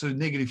exposed to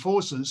negative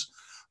forces,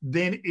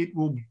 then it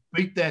will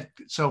beat that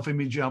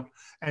self-image up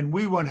and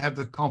we won't have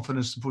the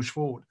confidence to push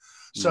forward.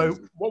 So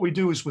what we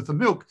do is with the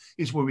milk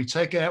is where we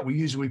take it out, we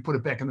usually put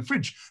it back in the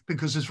fridge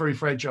because it's very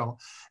fragile.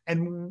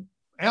 And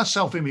our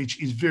self-image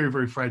is very,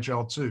 very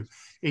fragile too.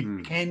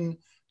 It can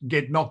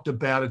get knocked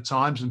about at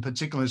times, and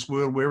particularly in this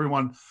world where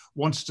everyone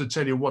wants to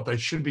tell you what they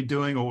should be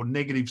doing or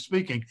negative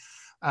speaking,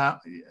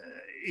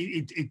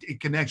 it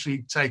can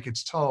actually take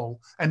its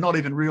toll and not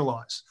even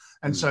realize.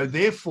 And so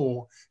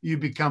therefore you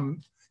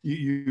become,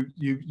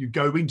 you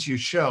go into your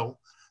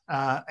shell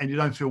and you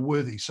don't feel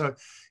worthy. So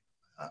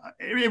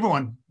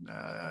everyone,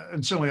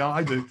 and certainly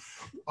I do,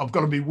 I've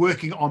got to be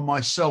working on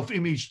my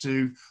self-image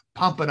to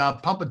pump it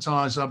up, pump its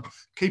tires up,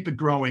 keep it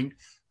growing,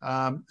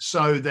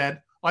 so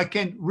that I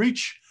can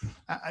reach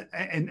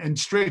and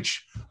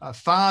stretch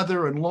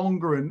farther and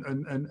longer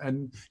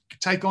and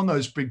take on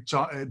those big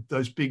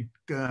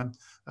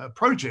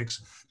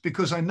projects,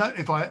 because I know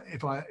if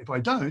I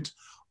don't,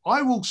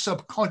 I will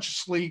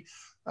subconsciously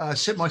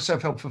set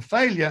myself up for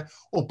failure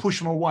or push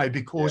them away,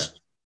 because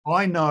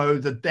I know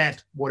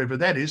that whatever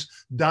that is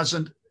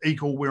doesn't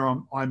equal where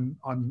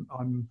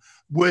I'm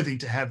worthy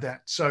to have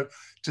that. So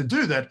to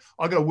do that,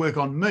 I got to work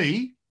on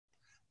me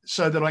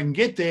so that I can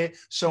get there,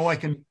 so I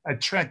can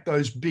attract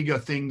those bigger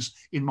things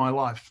in my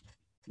life.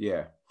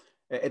 Yeah,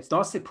 it's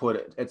nicely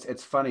put.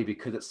 It's funny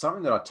because it's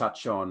something that I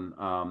touch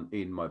on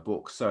in my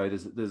book. So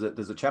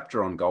there's a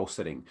chapter on goal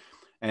setting,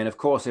 and of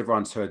course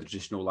everyone's heard the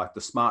traditional, like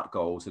the SMART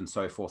goals and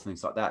so forth,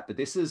 things like that. But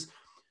this is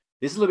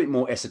a little bit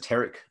more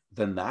esoteric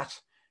than that.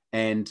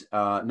 And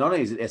not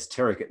only is it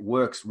esoteric, it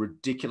works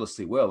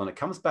ridiculously well. And it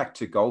comes back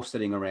to goal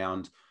setting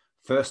around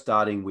first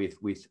starting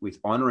with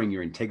honoring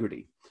your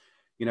integrity.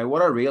 You know,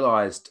 what I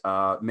realized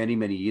many,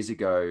 many years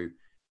ago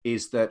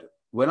is that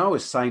when I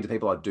was saying to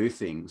people I'd do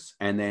things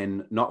and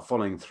then not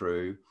following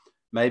through,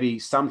 maybe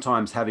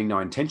sometimes having no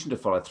intention to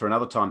follow through and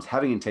other times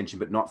having intention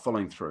but not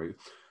following through,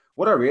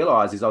 what I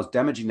realized is I was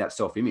damaging that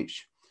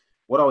self-image.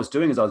 What I was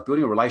doing is I was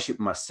building a relationship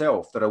with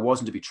myself that I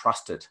wasn't to be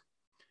trusted.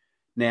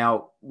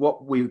 Now,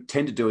 what we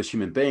tend to do as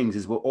human beings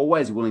is we're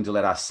always willing to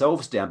let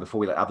ourselves down before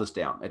we let others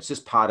down. It's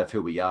just part of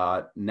who we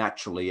are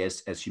naturally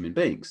as human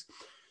beings.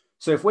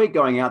 So if we're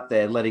going out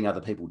there letting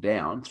other people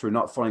down through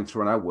not following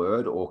through on our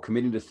word or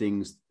committing to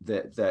things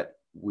that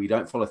we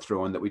don't follow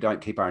through on, that we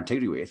don't keep our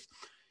integrity with,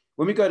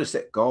 when we go to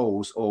set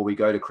goals or we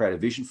go to create a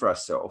vision for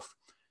ourselves,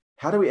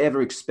 how do we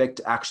ever expect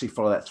to actually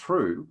follow that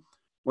through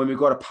when we've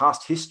got a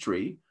past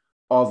history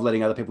of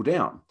letting other people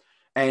down?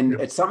 And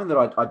it's something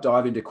that I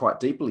dive into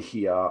quite deeply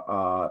here,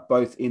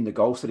 both in the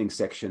goal setting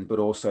section, but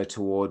also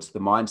towards the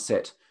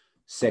mindset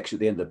section at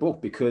the end of the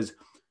book, because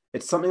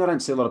it's something I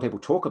don't see a lot of people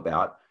talk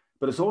about,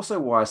 but it's also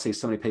why I see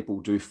so many people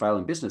do fail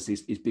in business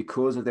is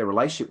because of their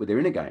relationship with their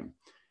inner game.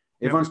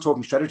 Everyone's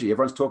talking strategy,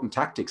 everyone's talking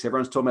tactics,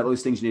 everyone's talking about all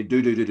these things you need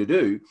to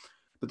do.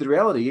 But the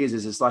reality is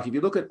it's like, if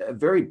you look at a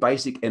very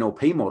basic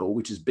NLP model,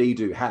 which is be,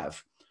 do,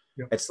 have,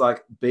 it's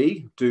like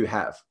be, do,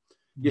 have.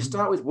 You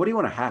start with, what do you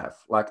want to have?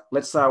 Like,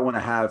 let's say I want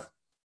to have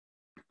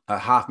a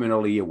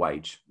 $500,000 a year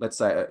wage, let's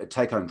say a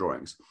take-home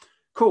drawings.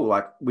 Cool.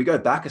 Like, we go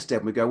back a step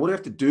and we go, what do we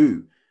have to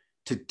do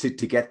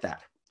to get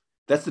that?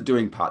 That's the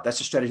doing part. That's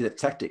the strategy,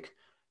 that's tactic.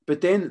 But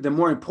then the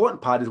more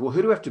important part is, well,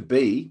 who do we have to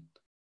be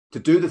to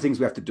do the things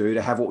we have to do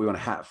to have what we want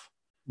to have?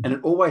 And it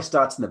always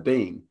starts in the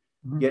being.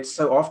 Yet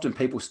so often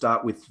people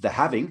start with the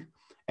having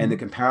and the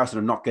comparison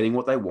of not getting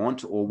what they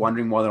want, or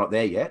wondering why they're not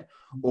there yet,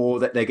 or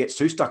that they get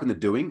too stuck in the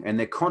doing and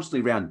they're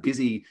constantly around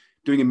busy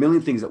doing a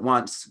million things at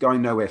once,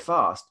 going nowhere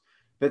fast.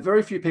 But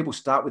very few people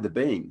start with the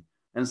being.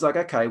 And it's like,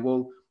 okay,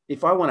 well,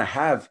 if I want to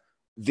have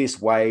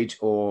this wage,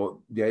 or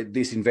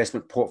this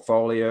investment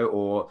portfolio,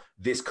 or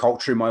this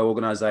culture in my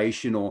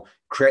organization, or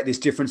create this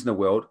difference in the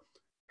world,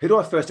 who do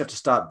I first have to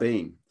start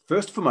being?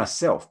 First for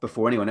myself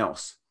before anyone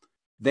else,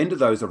 then to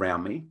those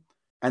around me.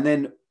 And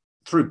then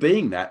through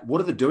being that, what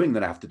are the doing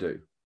that I have to do?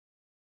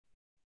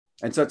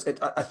 And so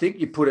I think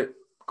you put it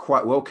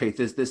quite well, Keith.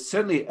 There's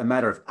certainly a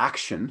matter of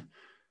action,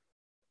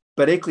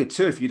 but equally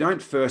too, if you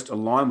don't first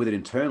align with it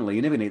internally,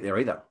 you're never going to get there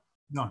either.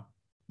 No.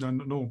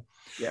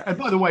 Yeah. And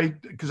by the way,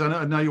 because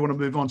I know you want to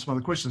move on to some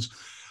other questions,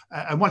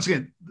 and once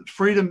again,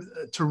 freedom,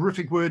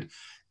 terrific word.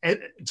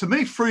 To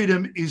me,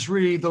 freedom is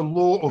really the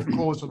law of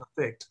cause and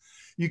effect.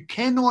 You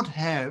cannot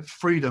have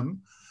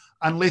freedom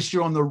unless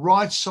you're on the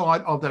right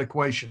side of that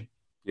equation.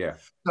 Yeah.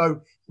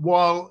 So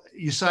while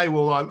you say,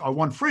 well, I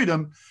want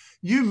freedom,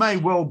 you may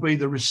well be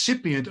the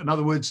recipient, in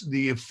other words,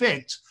 the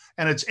effect,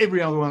 and it's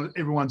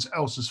everyone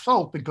else's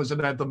fault because I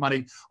don't have the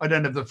money, I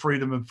don't have the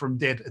freedom from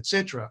debt,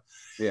 etc.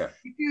 Yeah.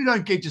 If you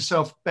don't get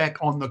yourself back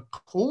on the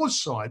cause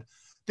side,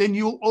 then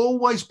you'll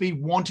always be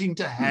wanting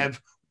to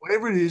have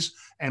whatever it is,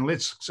 and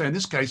let's say in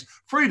this case,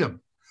 freedom.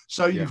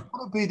 So you've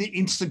got to be the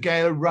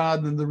instigator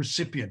rather than the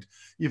recipient.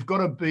 You've got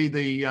to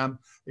be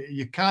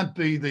you can't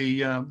be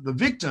the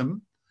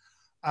victim.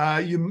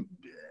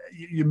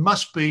 You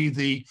must be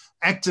the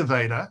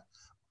activator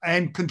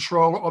and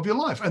controller of your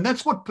life. And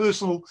that's what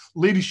personal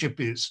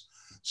leadership is.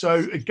 So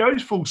it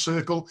goes full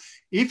circle.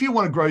 If you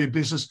want to grow your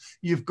business,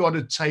 you've got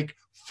to take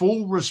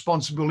full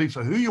responsibility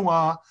for who you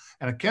are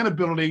and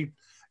accountability,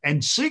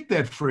 and seek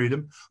that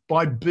freedom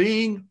by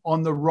being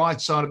on the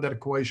right side of that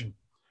equation.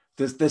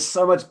 There's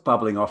so much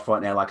bubbling off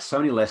right now, like so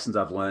many lessons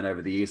I've learned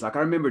over the years. Like,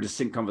 I remember a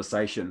distinct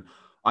conversation.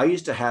 I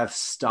used to have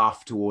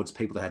stuff towards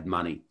people that had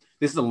money.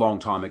 This is a long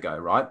time ago,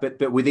 right?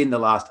 But within the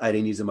last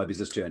 18 years of my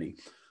business journey,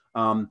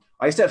 I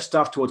used to have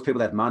stuff towards people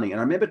that had money.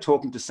 And I remember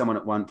talking to someone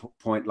at one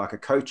point, like a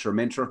coach or a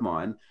mentor of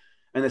mine,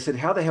 and they said,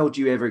 how the hell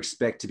do you ever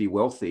expect to be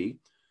wealthy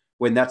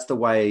when that's the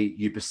way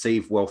you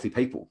perceive wealthy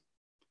people?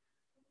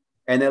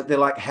 And they're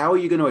like, how are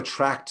you going to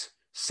attract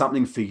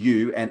something for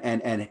you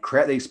and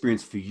create the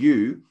experience for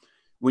you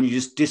when you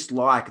just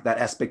dislike that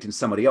aspect in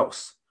somebody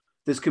else?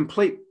 There's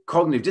complete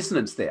cognitive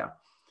dissonance there.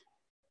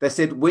 They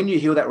said, when you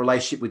heal that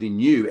relationship within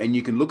you and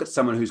you can look at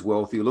someone who's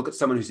wealthy, look at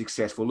someone who's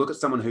successful, look at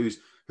someone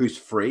who's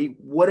free,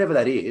 whatever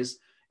that is,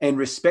 and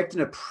respect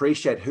and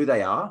appreciate who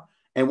they are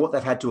and what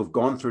they've had to have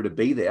gone through to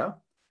be there,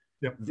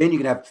 then you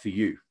can have it for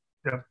you.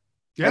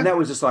 And that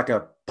was just like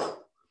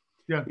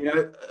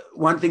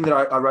one thing that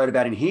I wrote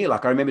about in here,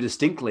 like I remember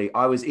distinctly,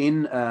 I was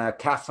in a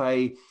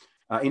cafe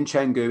in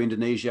Canggu,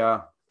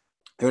 Indonesia,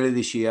 earlier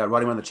this year,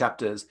 writing one of the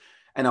chapters.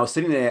 And I was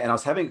sitting there and I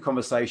was having a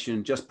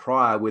conversation just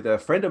prior with a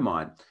friend of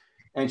mine.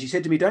 And she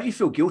said to me, don't you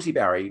feel guilty,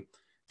 Barry,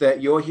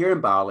 that you're here in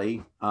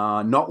Bali,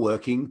 not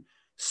working,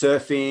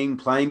 surfing,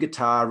 playing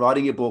guitar,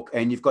 writing your book,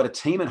 and you've got a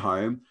team at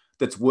home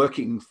that's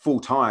working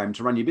full time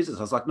to run your business?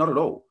 I was like, not at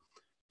all.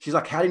 She's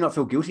like, how do you not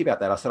feel guilty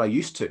about that? I said, I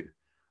used to.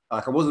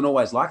 Like, I wasn't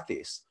always like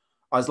this.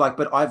 I was like,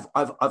 but I've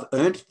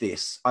earned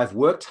this. I've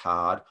worked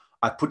hard.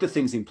 I've put the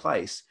things in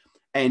place.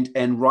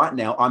 And right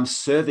now I'm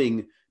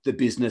serving the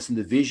business and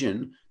the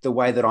vision the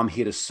way that I'm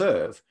here to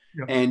serve.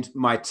 And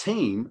my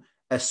team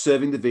are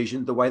serving the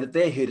vision the way that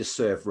they're here to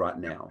serve right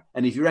now.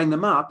 And if you rang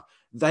them up,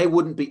 they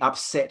wouldn't be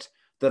upset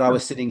that I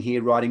was sitting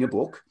here writing a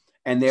book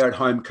and they're at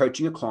home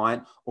coaching a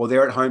client, or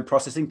they're at home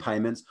processing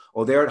payments,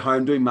 or they're at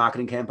home doing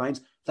marketing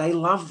campaigns. They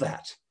love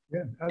that.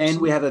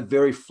 And we have a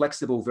very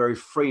flexible, very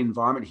free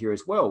environment here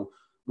as well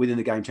within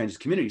the Game Changers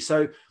community.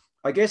 So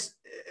I guess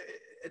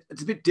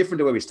it's a bit different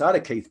to where we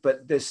started, Keith,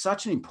 but there's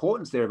such an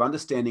importance there of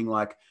understanding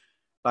like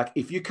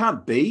if you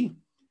can't be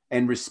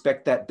and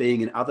respect that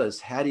being in others,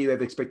 how do you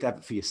ever expect to have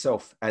it for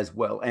yourself as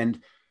well? And,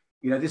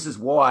 this is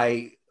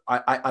why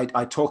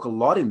I talk a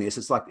lot in this.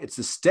 It's like, it's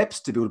the steps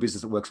to build a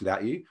business that works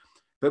without you,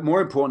 but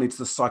more importantly, it's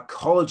the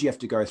psychology you have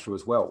to go through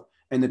as well.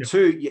 And the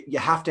two, you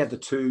have to have the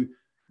two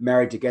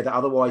married together.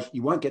 Otherwise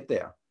you won't get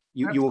there.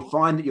 You will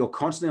find that you're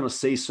constantly on a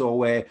seesaw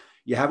where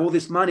you have all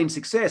this money and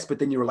success, but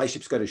then your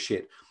relationships go to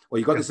shit, or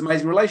you've got this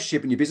amazing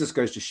relationship and your business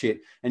goes to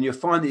shit. And you'll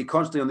find that you're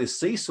constantly on this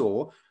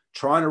seesaw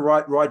trying to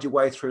ride your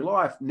way through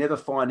life, never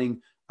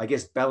finding, I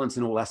guess, balance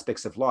in all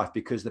aspects of life,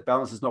 because the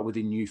balance is not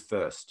within you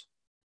first.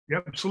 Yeah,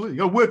 absolutely. You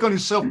got to work on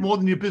yourself more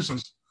than your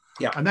business.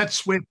 Yeah. And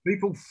that's where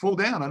people fall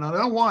down. And I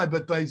don't know why,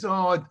 but they say,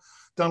 I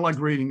don't like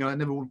reading. I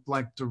never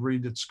liked to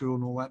read at school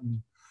and all that.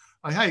 And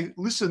hey,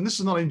 listen, this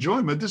is not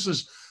enjoyment. This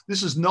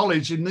is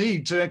knowledge you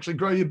need to actually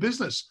grow your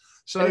business.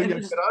 So you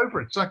get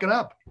over it, suck it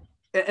up.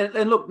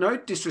 And look, no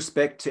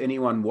disrespect to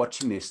anyone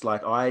watching this.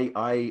 Like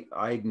I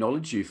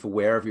acknowledge you for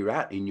wherever you're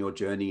at in your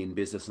journey in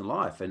business and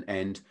life,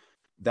 and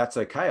that's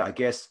okay. I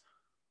guess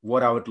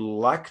what I would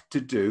like to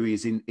do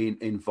is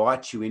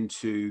invite you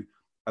into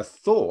a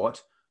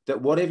thought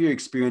that whatever you're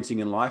experiencing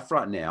in life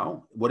right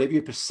now, whatever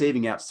you're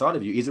perceiving outside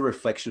of you, is a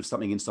reflection of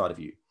something inside of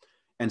you.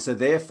 And so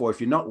therefore, if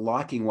you're not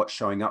liking what's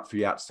showing up for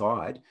you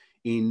outside,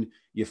 in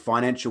your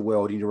financial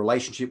world, in your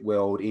relationship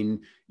world,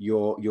 in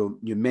your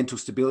mental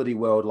stability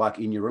world, like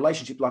in your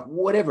relationship, like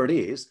whatever it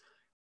is,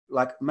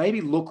 like maybe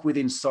look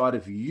within inside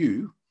of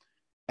you.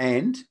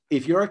 And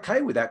if you're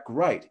okay with that,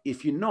 great.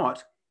 If you're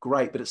not,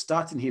 great. But it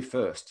starts in here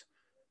first,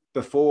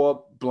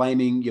 before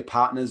blaming your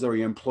partners or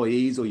your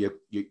employees or your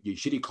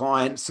shitty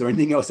clients or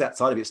anything else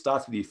outside of it. It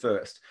starts with you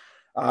first.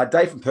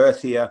 Dave from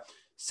Perth here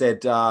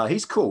said,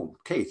 he's cool.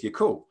 Keith, you're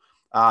cool.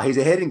 He's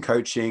ahead in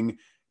coaching,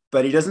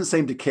 but he doesn't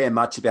seem to care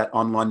much about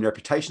online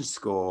reputation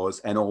scores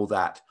and all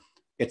that.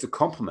 It's a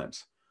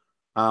compliment.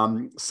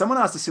 Someone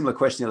asked a similar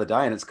question the other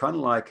day, and it's kind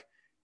of like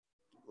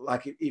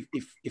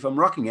if I'm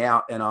rocking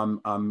out and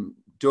I'm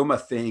doing my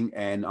thing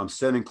and I'm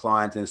serving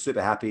clients and they're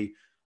super happy,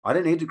 I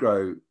don't need to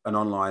grow an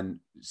online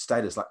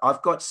status. Like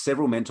I've got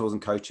several mentors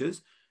and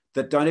coaches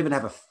that don't even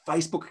have a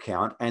Facebook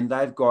account, and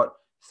they've got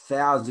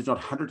thousands, if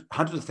not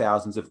hundreds of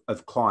thousands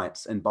of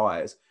clients and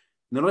buyers,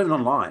 and they're not even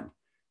online.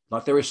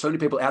 Like there are so many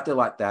people out there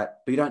like that,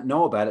 but you don't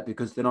know about it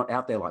because they're not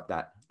out there like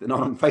that. They're not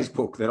on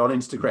Facebook. They're not on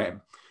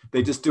Instagram.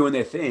 They're just doing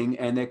their thing,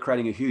 and they're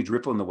creating a huge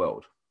ripple in the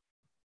world.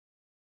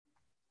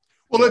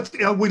 Well,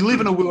 we live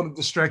in a world of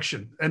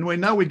distraction, and we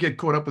know we get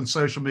caught up in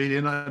social media,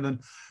 and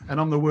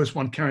I'm the worst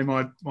one carrying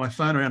my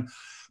phone around.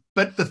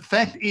 But the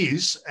fact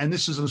is, and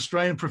this is an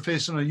Australian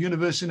professor at a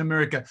university in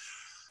America,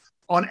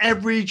 on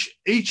average,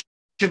 each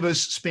of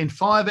us spend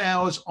 5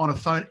 hours on a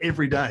phone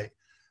every day.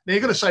 Now,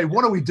 you've got to say,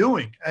 what are we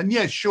doing? And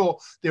yeah, sure,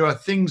 there are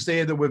things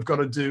there that we've got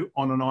to do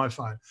on an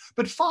iPhone.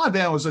 But 5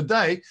 hours a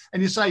day,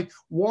 and you say,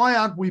 why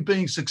aren't we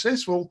being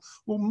successful?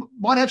 Well,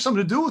 might have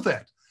something to do with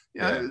that.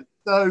 You know?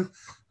 So,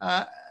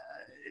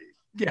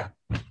 yeah.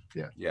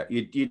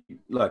 You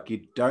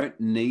don't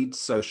need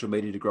social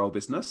media to grow a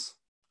business.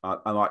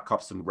 I might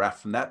cop some wrath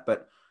from that,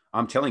 but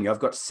I'm telling you, I've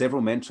got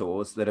several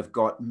mentors that have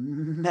got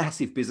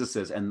massive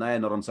businesses, and they are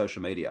not on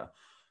social media.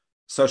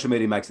 Social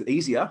media makes it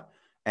easier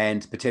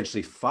and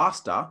potentially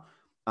faster,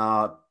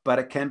 but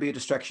it can be a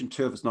distraction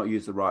too if it's not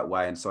used the right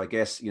way. And so I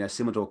guess,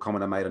 similar to a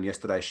comment I made on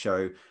yesterday's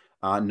show,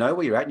 know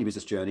where you're at in your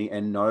business journey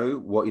and know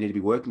what you need to be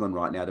working on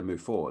right now to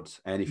move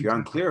forwards. And if you're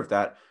unclear of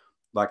that,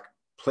 like,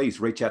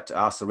 please reach out to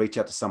us or reach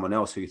out to someone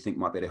else who you think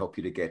might be able to help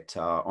you to get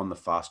on the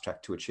fast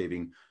track to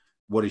achieving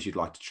what it is you'd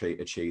like to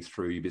achieve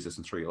through your business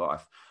and through your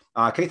life.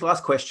 Keith,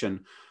 last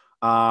question.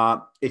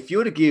 If you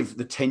were to give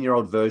the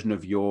 10-year-old version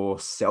of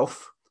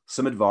yourself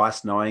some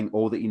advice, knowing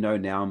all that you know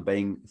now and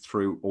being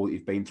through all that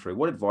you've been through,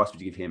 what advice would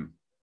you give him?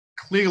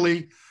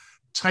 Clearly,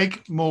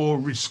 take more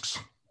risks.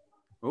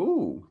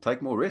 Ooh,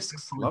 take more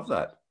risks. Love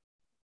that.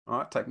 All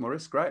right, take more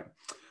risks. Great.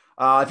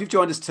 If you've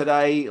joined us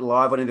today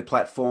live on any of the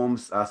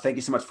platforms, thank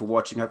you so much for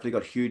watching. Hopefully you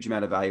got a huge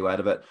amount of value out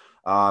of it.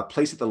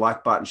 Please hit the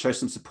like button, show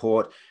some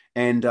support.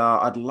 And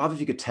I'd love if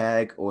you could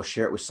tag or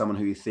share it with someone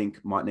who you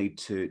think might need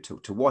to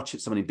watch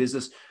it, someone in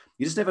business.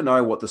 You just never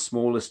know what the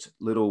smallest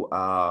little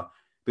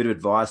bit of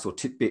advice or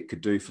tidbit could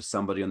do for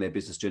somebody on their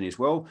business journey as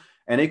well.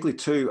 And equally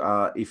too,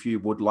 if you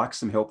would like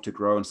some help to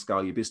grow and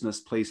scale your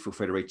business, please feel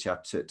free to reach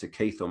out to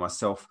Keith or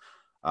myself,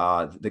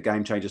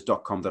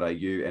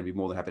 thegamechangers.com.au, and be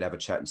more than happy to have a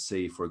chat and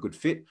see if we're a good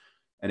fit.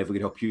 And if we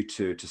could help you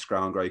to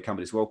scale and grow your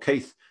company as well.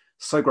 Keith,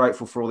 so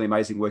grateful for all the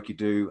amazing work you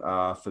do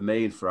for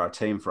me and for our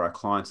team, for our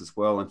clients as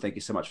well. And thank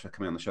you so much for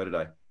coming on the show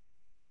today.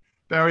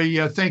 Barry,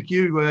 thank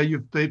you.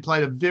 You've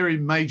played a very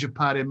major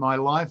part in my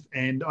life,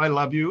 and I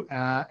love you,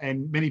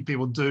 and many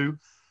people do.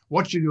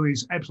 What you're doing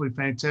is absolutely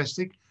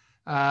fantastic.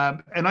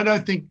 And I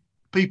don't think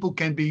people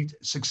can be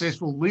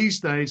successful these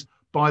days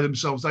by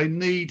themselves. They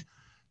need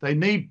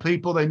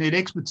people, they need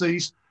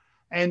expertise,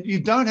 and you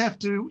don't have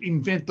to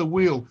invent the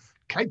wheel.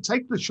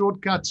 Take the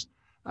shortcuts.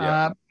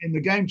 And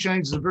the Game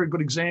Changer is a very good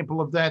example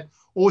of that,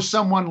 or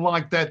someone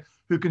like that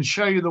who can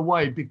show you the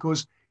way,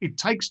 because it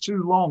takes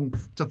too long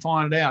to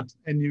find it out,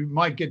 and you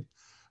might get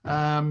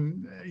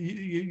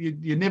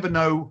you never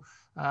know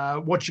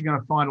what you're going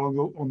to find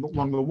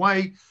along the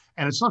way.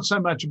 And it's not so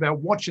much about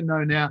what you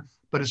know now,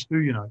 but it's who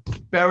you know.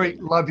 Barry,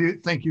 love you.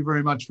 Thank you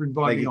very much for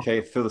inviting me on. Thank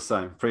you, Keith. Feel the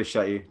same.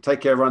 Appreciate you.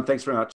 Take care, everyone. Thanks very much.